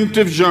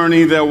redemptive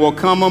journey, there will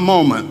come a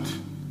moment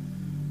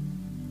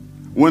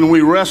when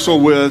we wrestle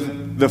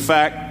with the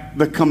fact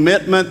the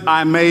commitment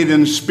I made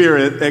in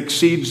spirit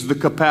exceeds the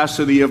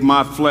capacity of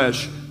my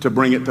flesh to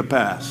bring it to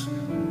pass.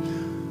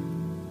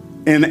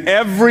 In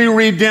every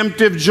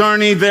redemptive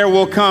journey, there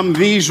will come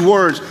these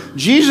words.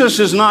 Jesus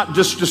is not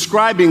just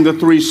describing the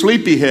 3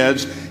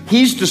 sleepyheads.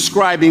 He's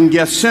describing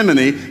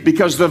Gethsemane,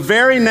 because the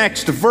very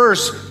next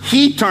verse,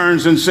 he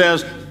turns and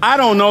says, I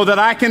don't know that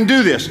I can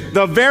do this.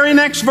 The very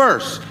next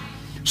verse.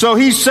 So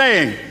he's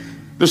saying,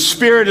 the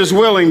spirit is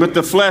willing, but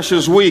the flesh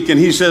is weak. And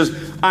he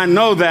says, I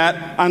know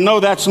that. I know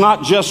that's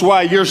not just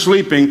why you're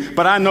sleeping,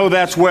 but I know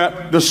that's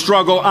where the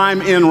struggle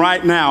I'm in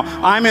right now.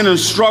 I'm in a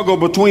struggle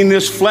between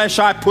this flesh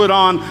I put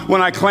on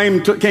when I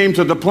came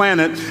to the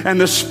planet and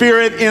the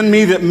spirit in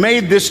me that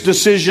made this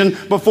decision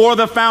before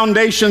the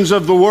foundations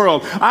of the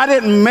world. I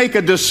didn't make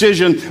a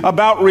decision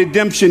about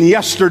redemption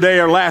yesterday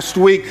or last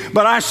week,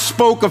 but I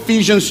spoke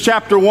Ephesians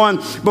chapter 1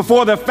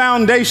 before the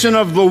foundation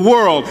of the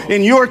world.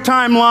 In your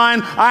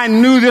timeline, I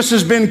knew this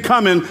has been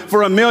coming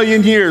for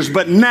 1,000,000 years,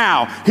 but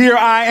now, here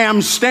I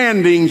am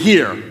standing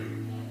here.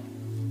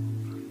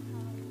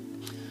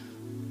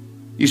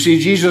 You see,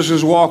 Jesus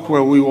has walked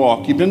where we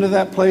walk. You've been to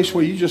that place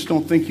where you just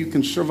don't think you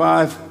can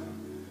survive?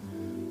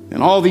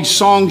 And all these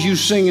songs you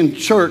sing in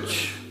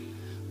church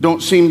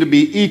don't seem to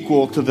be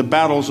equal to the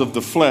battles of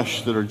the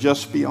flesh that are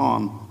just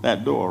beyond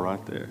that door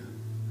right there.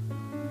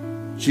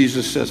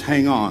 Jesus says,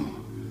 hang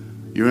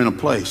on. You're in a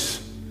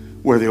place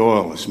where the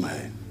oil is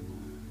made.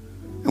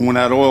 And when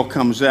that oil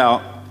comes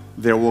out,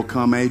 there will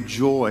come a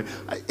joy.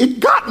 It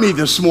got me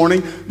this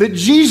morning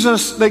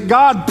that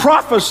God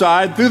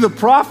prophesied through the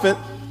prophet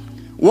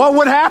what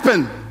would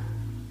happen.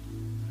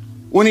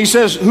 When he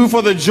says, who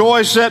for the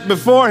joy set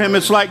before him,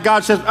 it's like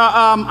God says,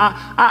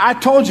 I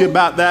told you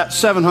about that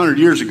 700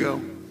 years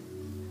ago.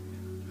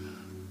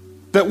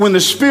 That when the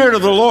Spirit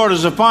of the Lord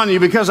is upon you,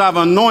 because I've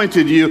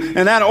anointed you,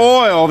 and that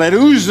oil that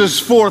oozes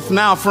forth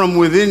now from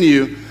within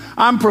you,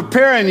 I'm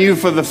preparing you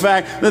for the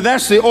fact that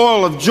that's the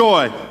oil of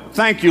joy.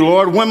 Thank you,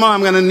 Lord. When am I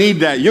going to need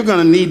that? You're going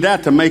to need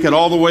that to make it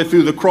all the way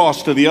through the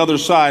cross to the other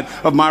side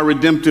of my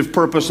redemptive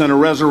purpose and a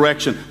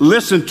resurrection.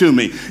 Listen to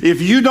me.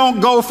 If you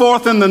don't go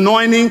forth in the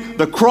anointing,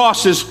 the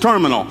cross is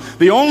terminal.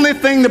 The only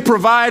thing that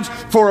provides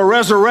for a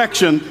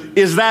resurrection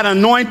is that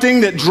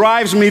anointing that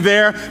drives me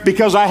there,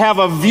 because I have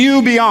a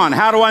view beyond.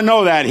 How do I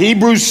know that?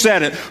 Hebrews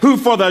said it. Who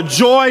for the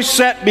joy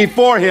set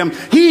before him,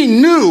 he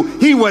knew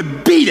he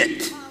would beat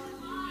it.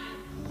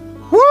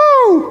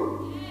 Woo!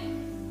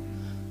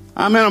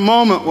 I'm in a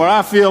moment where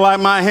I feel like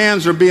my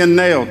hands are being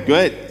nailed.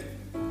 Good.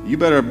 You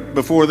better,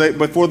 before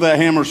that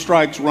hammer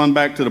strikes, run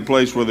back to the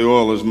place where the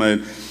oil is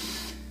made.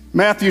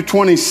 Matthew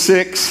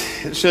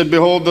 26, it said,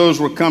 behold,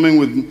 those were coming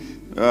with,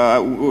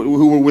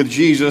 who were with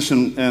Jesus,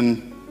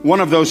 and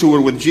one of those who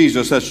were with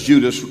Jesus, that's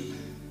Judas,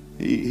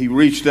 he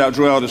reached out,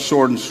 drew out his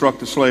sword, and struck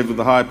the slave of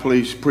the high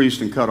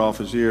priest and cut off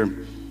his ear.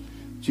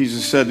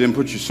 Jesus said to him,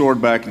 put your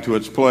sword back into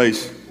its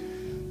place.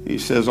 He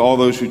says, all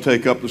those who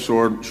take up the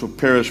sword shall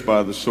perish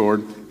by the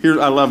sword. Here,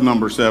 I love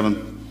number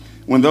 7.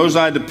 When those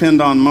I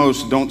depend on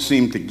most don't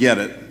seem to get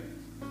it,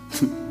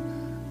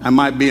 I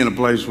might be in a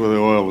place where the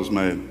oil is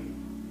made.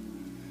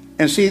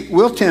 And see,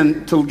 we'll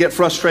tend to get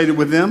frustrated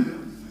with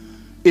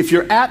them. If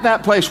you're at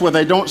that place where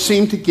they don't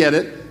seem to get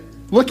it,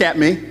 look at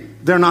me,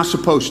 they're not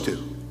supposed to.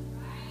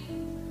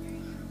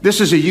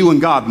 This is a you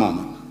and God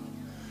moment.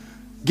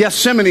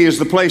 Gethsemane is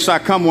the place I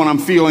come when I'm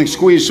feeling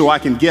squeezed so I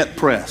can get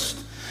pressed.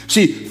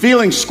 See,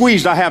 feeling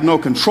squeezed, I have no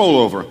control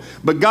over.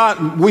 But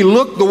God, we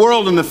look the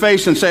world in the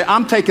face and say,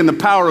 I'm taking the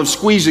power of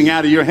squeezing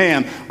out of your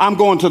hand. I'm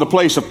going to the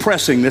place of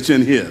pressing that's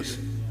in his.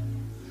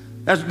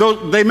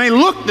 They may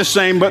look the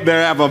same, but they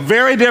have a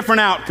very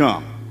different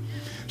outcome.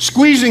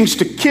 Squeezing's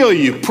to kill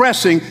you.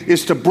 Pressing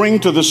is to bring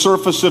to the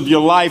surface of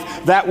your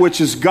life that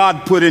which is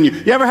God put in you.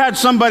 You ever had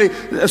somebody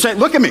say,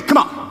 look at me, come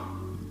on.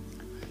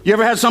 You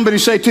ever had somebody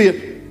say to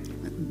you,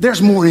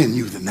 there's more in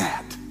you than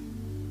that?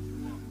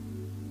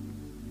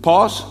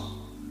 Pause.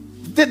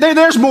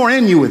 There's more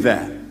in you with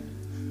that.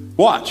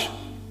 Watch.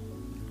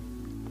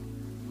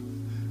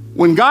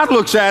 When God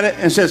looks at it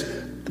and says,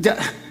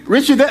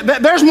 Richard,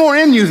 there's more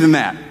in you than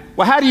that.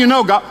 Well, how do you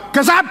know, God?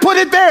 Because I put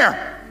it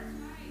there.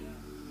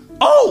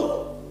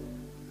 Oh,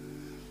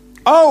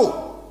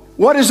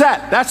 what is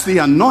that? That's the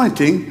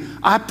anointing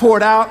I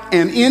poured out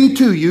and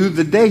into you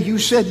the day you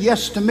said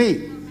yes to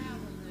me.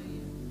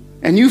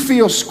 And you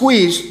feel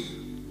squeezed.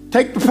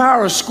 Take the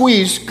power of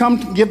squeeze, come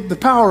to give the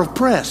power of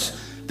press.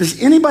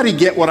 Does anybody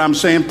get what I'm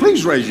saying?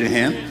 Please raise your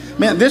hand.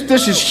 Man,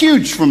 this is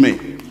huge for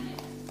me.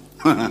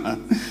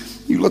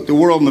 You look the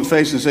world in the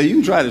face and say, you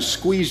can try to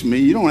squeeze me.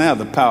 You don't have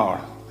the power.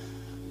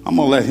 I'm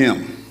going to let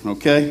him,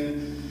 okay?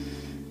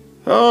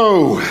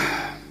 Oh,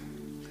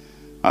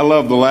 I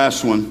love the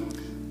last one.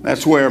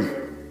 That's where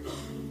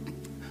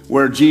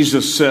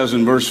Jesus says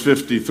in verse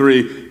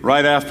 53,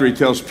 right after he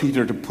tells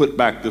Peter to put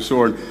back the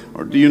sword,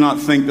 or do you not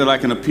think that I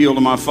can appeal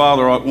to my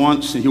Father at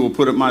once, and he will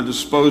put at my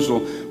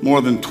disposal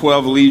more than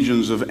 12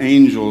 legions of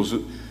angels?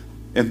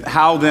 And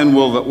how then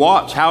will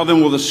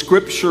the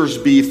scriptures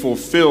be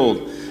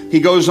fulfilled? He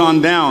goes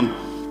on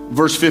down,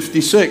 verse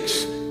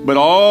 56, but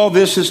all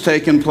this has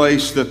taken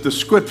place that the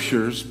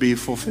scriptures be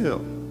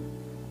fulfilled.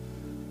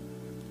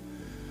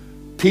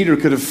 Peter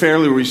could have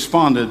fairly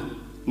responded,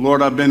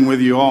 Lord, I've been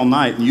with you all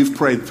night, and you've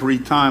prayed 3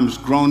 times,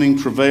 groaning,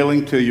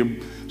 travailing, till your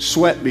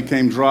sweat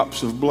became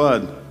drops of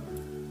blood.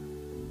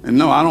 And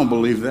no, I don't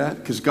believe that,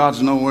 because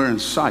God's nowhere in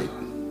sight.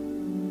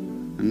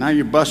 And now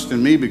you're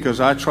busting me because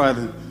I try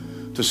to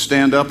to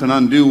stand up and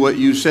undo what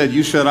you said.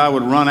 You said I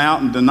would run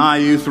out and deny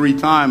you 3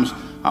 times.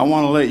 I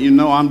want to let you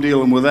know I'm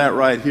dealing with that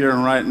right here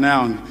and right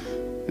now.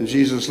 And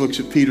Jesus looks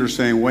at Peter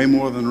saying, way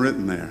more than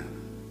written there.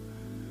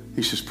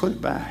 He says, put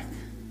it back.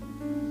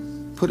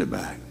 Put it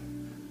back.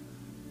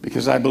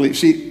 Because I believe,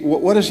 see,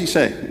 what does he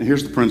say? And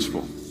here's the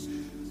principle.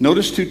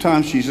 Notice 2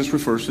 times Jesus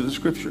refers to the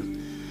scripture.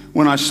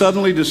 When I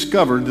suddenly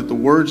discovered that the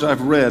words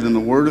I've read in the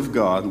Word of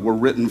God were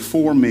written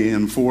for me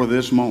and for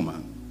this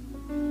moment,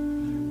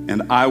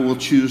 and I will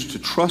choose to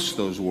trust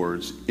those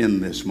words in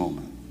this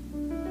moment,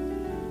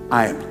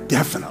 I am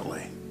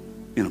definitely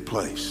in a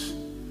place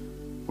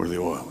where the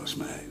oil is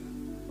made.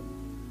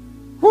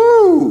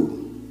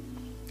 Woo!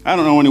 I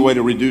don't know any way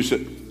to reduce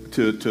it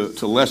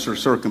to lesser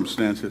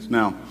circumstances.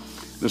 Now,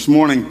 this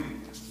morning,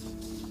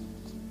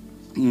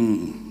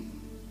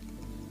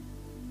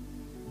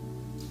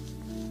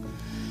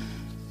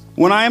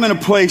 when I am in a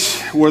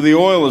place where the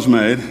oil is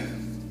made,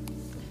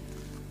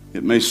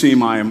 it may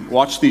seem I am,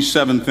 watch these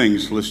 7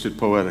 things listed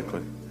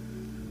poetically.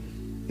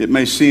 It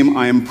may seem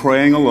I am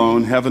praying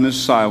alone, heaven is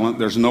silent,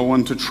 there's no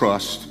one to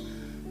trust,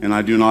 and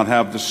I do not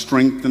have the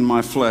strength in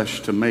my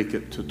flesh to make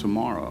it to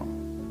tomorrow.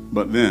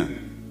 But then,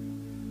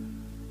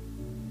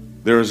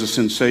 there is a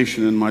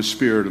sensation in my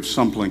spirit of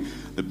something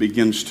that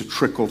begins to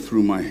trickle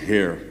through my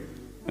hair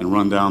and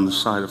run down the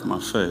side of my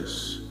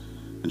face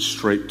and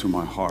straight to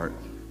my heart.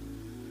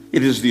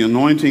 It is the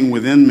anointing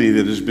within me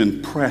that has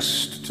been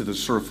pressed to the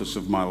surface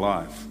of my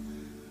life.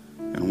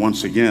 And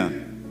once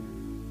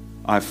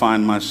again, I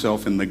find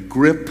myself in the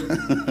grip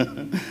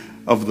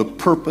of the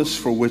purpose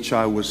for which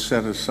I was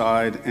set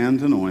aside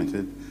and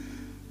anointed,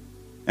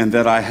 and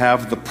that I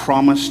have the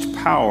promised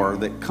power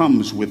that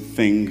comes with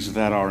things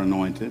that are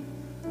anointed,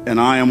 and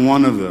I am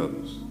one of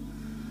those.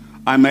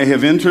 I may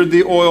have entered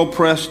the oil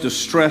press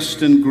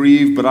distressed and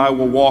grieved, but I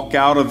will walk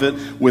out of it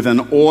with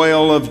an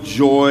oil of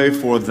joy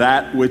for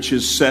that which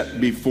is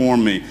set before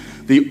me.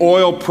 The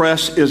oil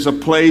press is a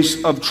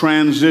place of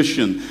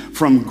transition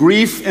from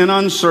grief and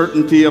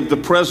uncertainty of the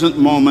present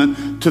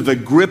moment to the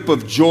grip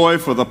of joy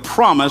for the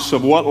promise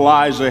of what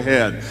lies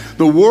ahead.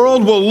 The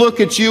world will look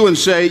at you and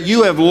say,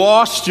 you have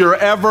lost your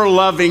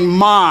ever-loving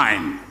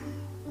mind.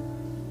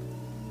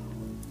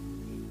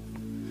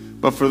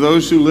 But for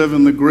those who live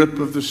in the grip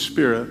of the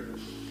Spirit,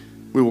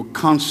 we will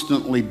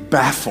constantly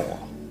baffle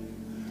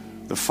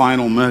the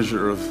final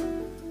measure of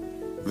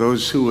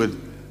those who would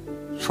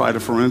try to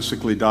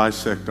forensically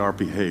dissect our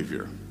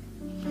behavior,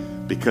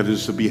 because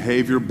it's a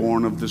behavior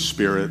born of the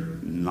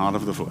Spirit, not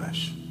of the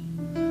flesh.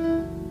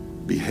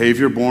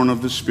 Behavior born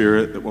of the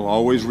Spirit that will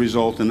always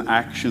result in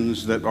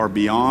actions that are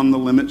beyond the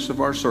limits of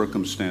our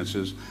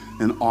circumstances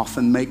and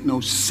often make no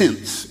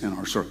sense in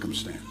our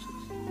circumstances.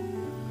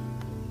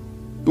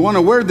 You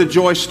wonder, where did the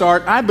joy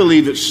start? I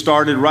believe it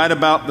started right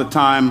about the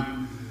time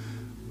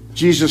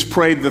Jesus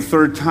prayed the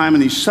 3rd time,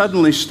 and he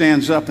suddenly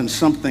stands up and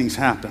something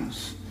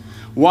happens.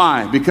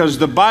 Why? Because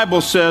the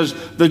Bible says,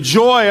 the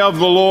joy of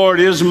the Lord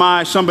is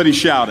my, somebody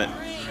shout it.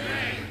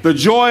 The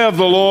joy of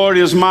the Lord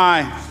is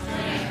my,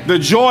 the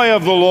joy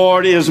of the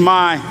Lord is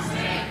my,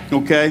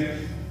 okay?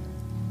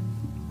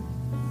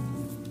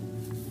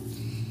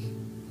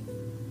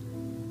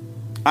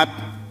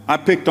 I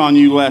picked on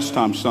you last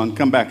time, son.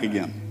 Come back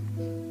again.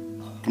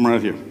 Come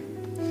right here.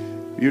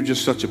 You're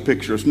just such a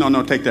picture of,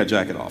 no, take that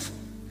jacket off.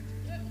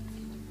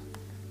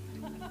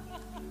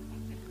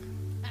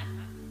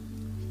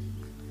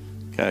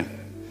 Okay.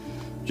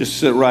 Just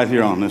sit right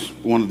here on this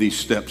one of these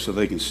steps so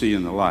they can see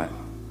in the light.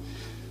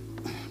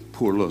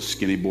 Poor little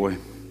skinny boy.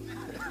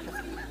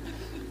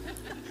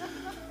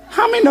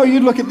 How many know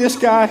you look at this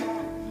guy?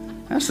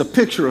 That's a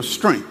picture of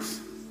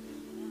strength.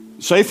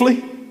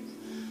 Safely?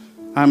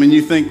 I mean,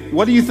 you think,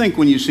 what do you think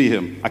when you see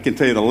him? I can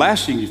tell you the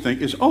last thing you think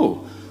is,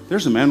 oh,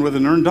 there's a man with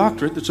an earned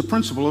doctorate that's a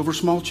principal over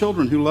small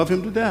children who love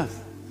him to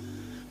death.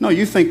 No,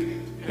 you think,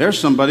 there's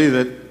somebody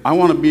that I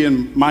want to be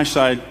in my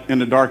side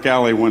in a dark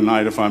alley one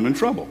night if I'm in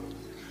trouble.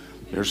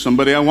 There's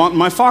somebody I want in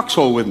my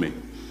foxhole with me.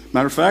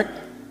 Matter of fact,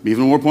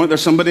 even more point,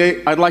 there's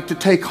somebody I'd like to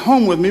take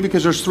home with me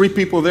because there's 3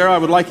 people there I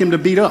would like him to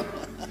beat up.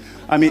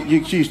 I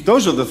mean,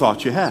 those are the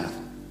thoughts you have.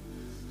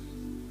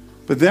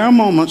 But there are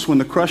moments when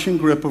the crushing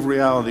grip of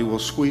reality will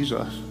squeeze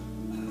us.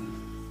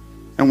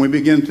 And we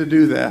begin to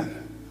do that.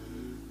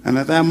 And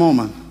at that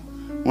moment,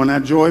 when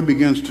that joy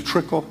begins to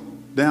trickle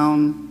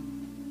down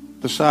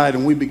the side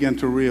and we begin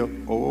to realize,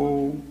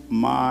 oh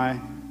my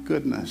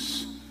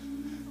goodness.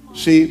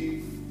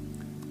 See,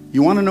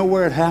 you want to know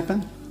where it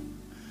happened?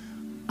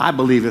 I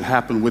believe it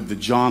happened with the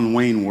John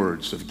Wayne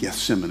words of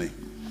Gethsemane.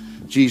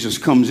 Jesus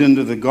comes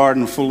into the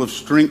garden full of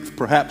strength,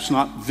 perhaps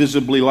not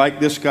visibly like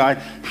this guy.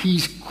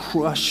 He's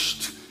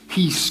crushed,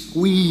 he's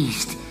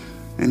squeezed.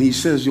 And he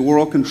says, the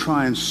world can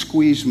try and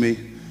squeeze me,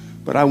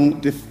 but I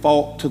won't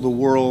default to the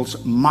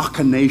world's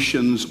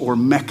machinations or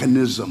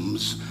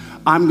mechanisms.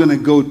 I'm going to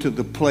go to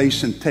the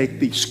place and take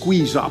the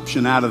squeeze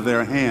option out of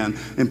their hand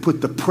and put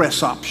the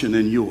press option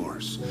in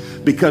yours.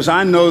 because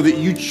I know that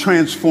you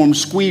transform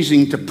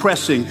squeezing to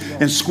pressing,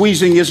 and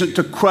squeezing isn't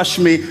to crush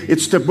me.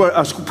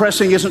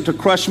 Pressing isn't to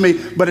crush me,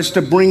 but it's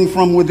to bring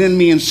from within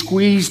me and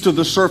squeeze to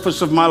the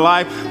surface of my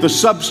life the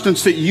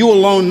substance that you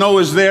alone know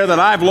is there that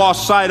I've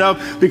lost sight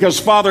of, because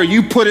Father,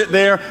 you put it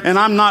there and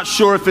I'm not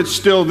sure if it's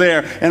still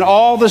there. And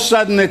all of a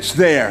sudden it's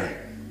there.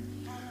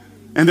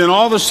 And then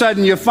all of a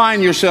sudden you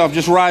find yourself,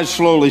 just rise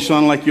slowly,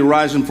 son, like you're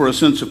rising for a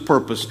sense of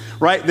purpose,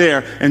 right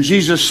there. And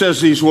Jesus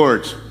says these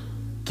words,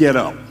 get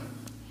up,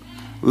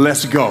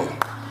 let's go.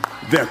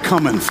 They're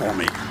coming for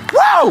me.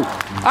 Whoa!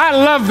 I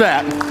love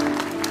that.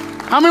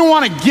 How many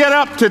want to get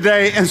up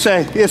today and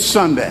say, it's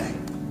Sunday?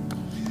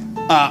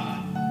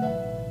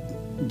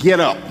 Get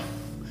up.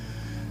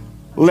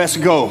 Let's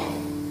go.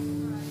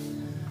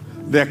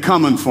 They're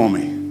coming for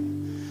me.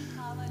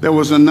 There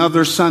was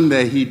another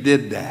Sunday he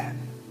did that.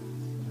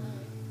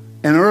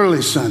 An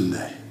early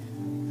Sunday.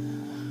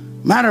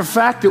 Matter of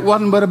fact, it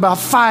wasn't but about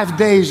 5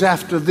 days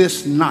after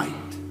this night.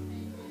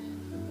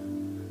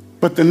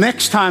 But the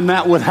next time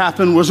that would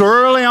happen was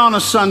early on a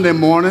Sunday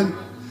morning.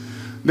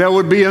 There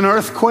would be an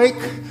earthquake.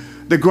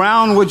 The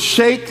ground would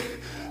shake.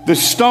 The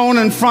stone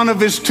in front of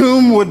his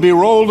tomb would be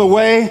rolled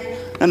away.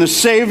 And the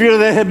Savior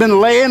that had been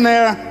laying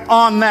there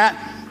on that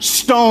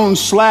stone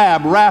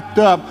slab wrapped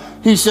up,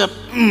 he said,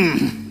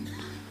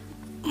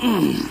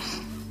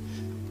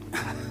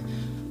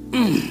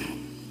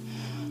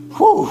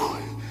 Whew.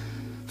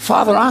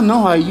 Father, I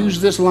know I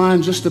used this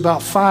line just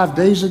about 5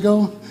 days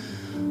ago,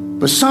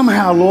 but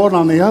somehow, Lord,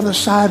 on the other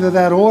side of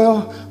that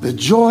oil, the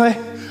joy,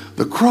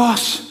 the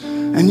cross,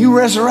 and you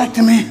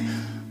resurrected me,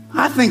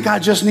 I think I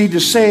just need to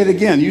say it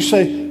again. You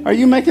say, are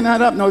you making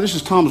that up? No, this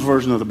is Tom's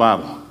version of the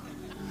Bible.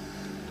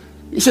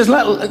 He says,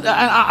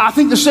 I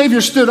think the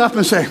Savior stood up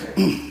and said,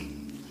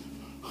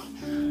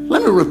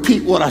 let me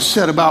repeat what I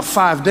said about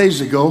 5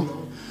 days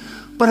ago.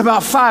 But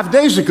about 5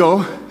 days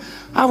ago,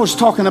 I was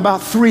talking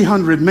about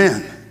 300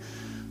 men.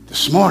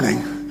 This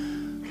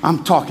morning,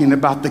 I'm talking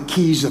about the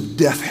keys of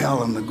death,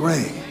 hell, and the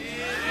grave.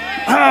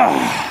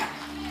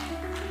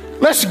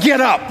 Let's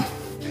get up.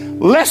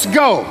 Let's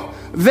go.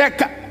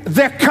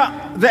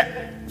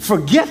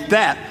 Forget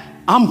that.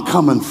 I'm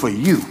coming for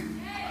you.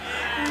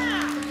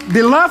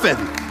 Beloved,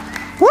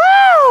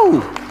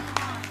 woo!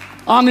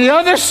 On the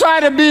other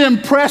side of being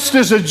pressed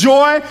is a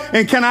joy.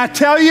 And can I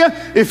tell you,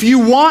 if you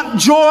want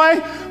joy,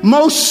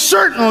 most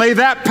certainly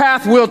that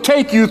path will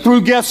take you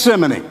through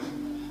Gethsemane.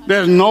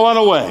 There's no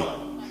other way.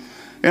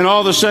 And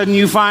all of a sudden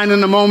you find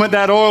in the moment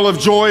that oil of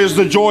joy is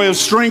the joy of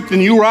strength,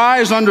 and you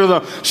rise under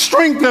the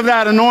strength of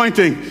that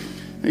anointing.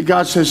 And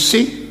God says,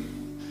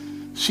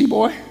 see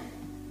boy,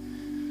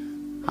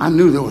 I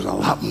knew there was a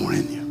lot more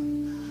in you.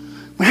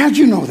 Well, how'd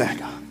you know that,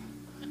 God?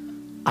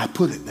 I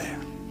put it there.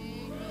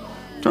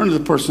 Turn to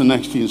the person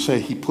next to you and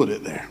say, he put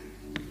it there.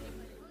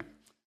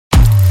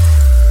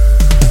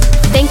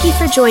 Thank you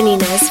for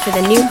joining us for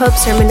the New Hope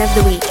Sermon of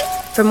the Week.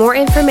 For more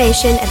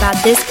information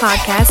about this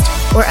podcast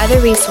or other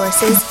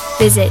resources,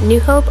 visit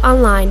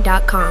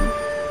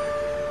newhopeonline.com.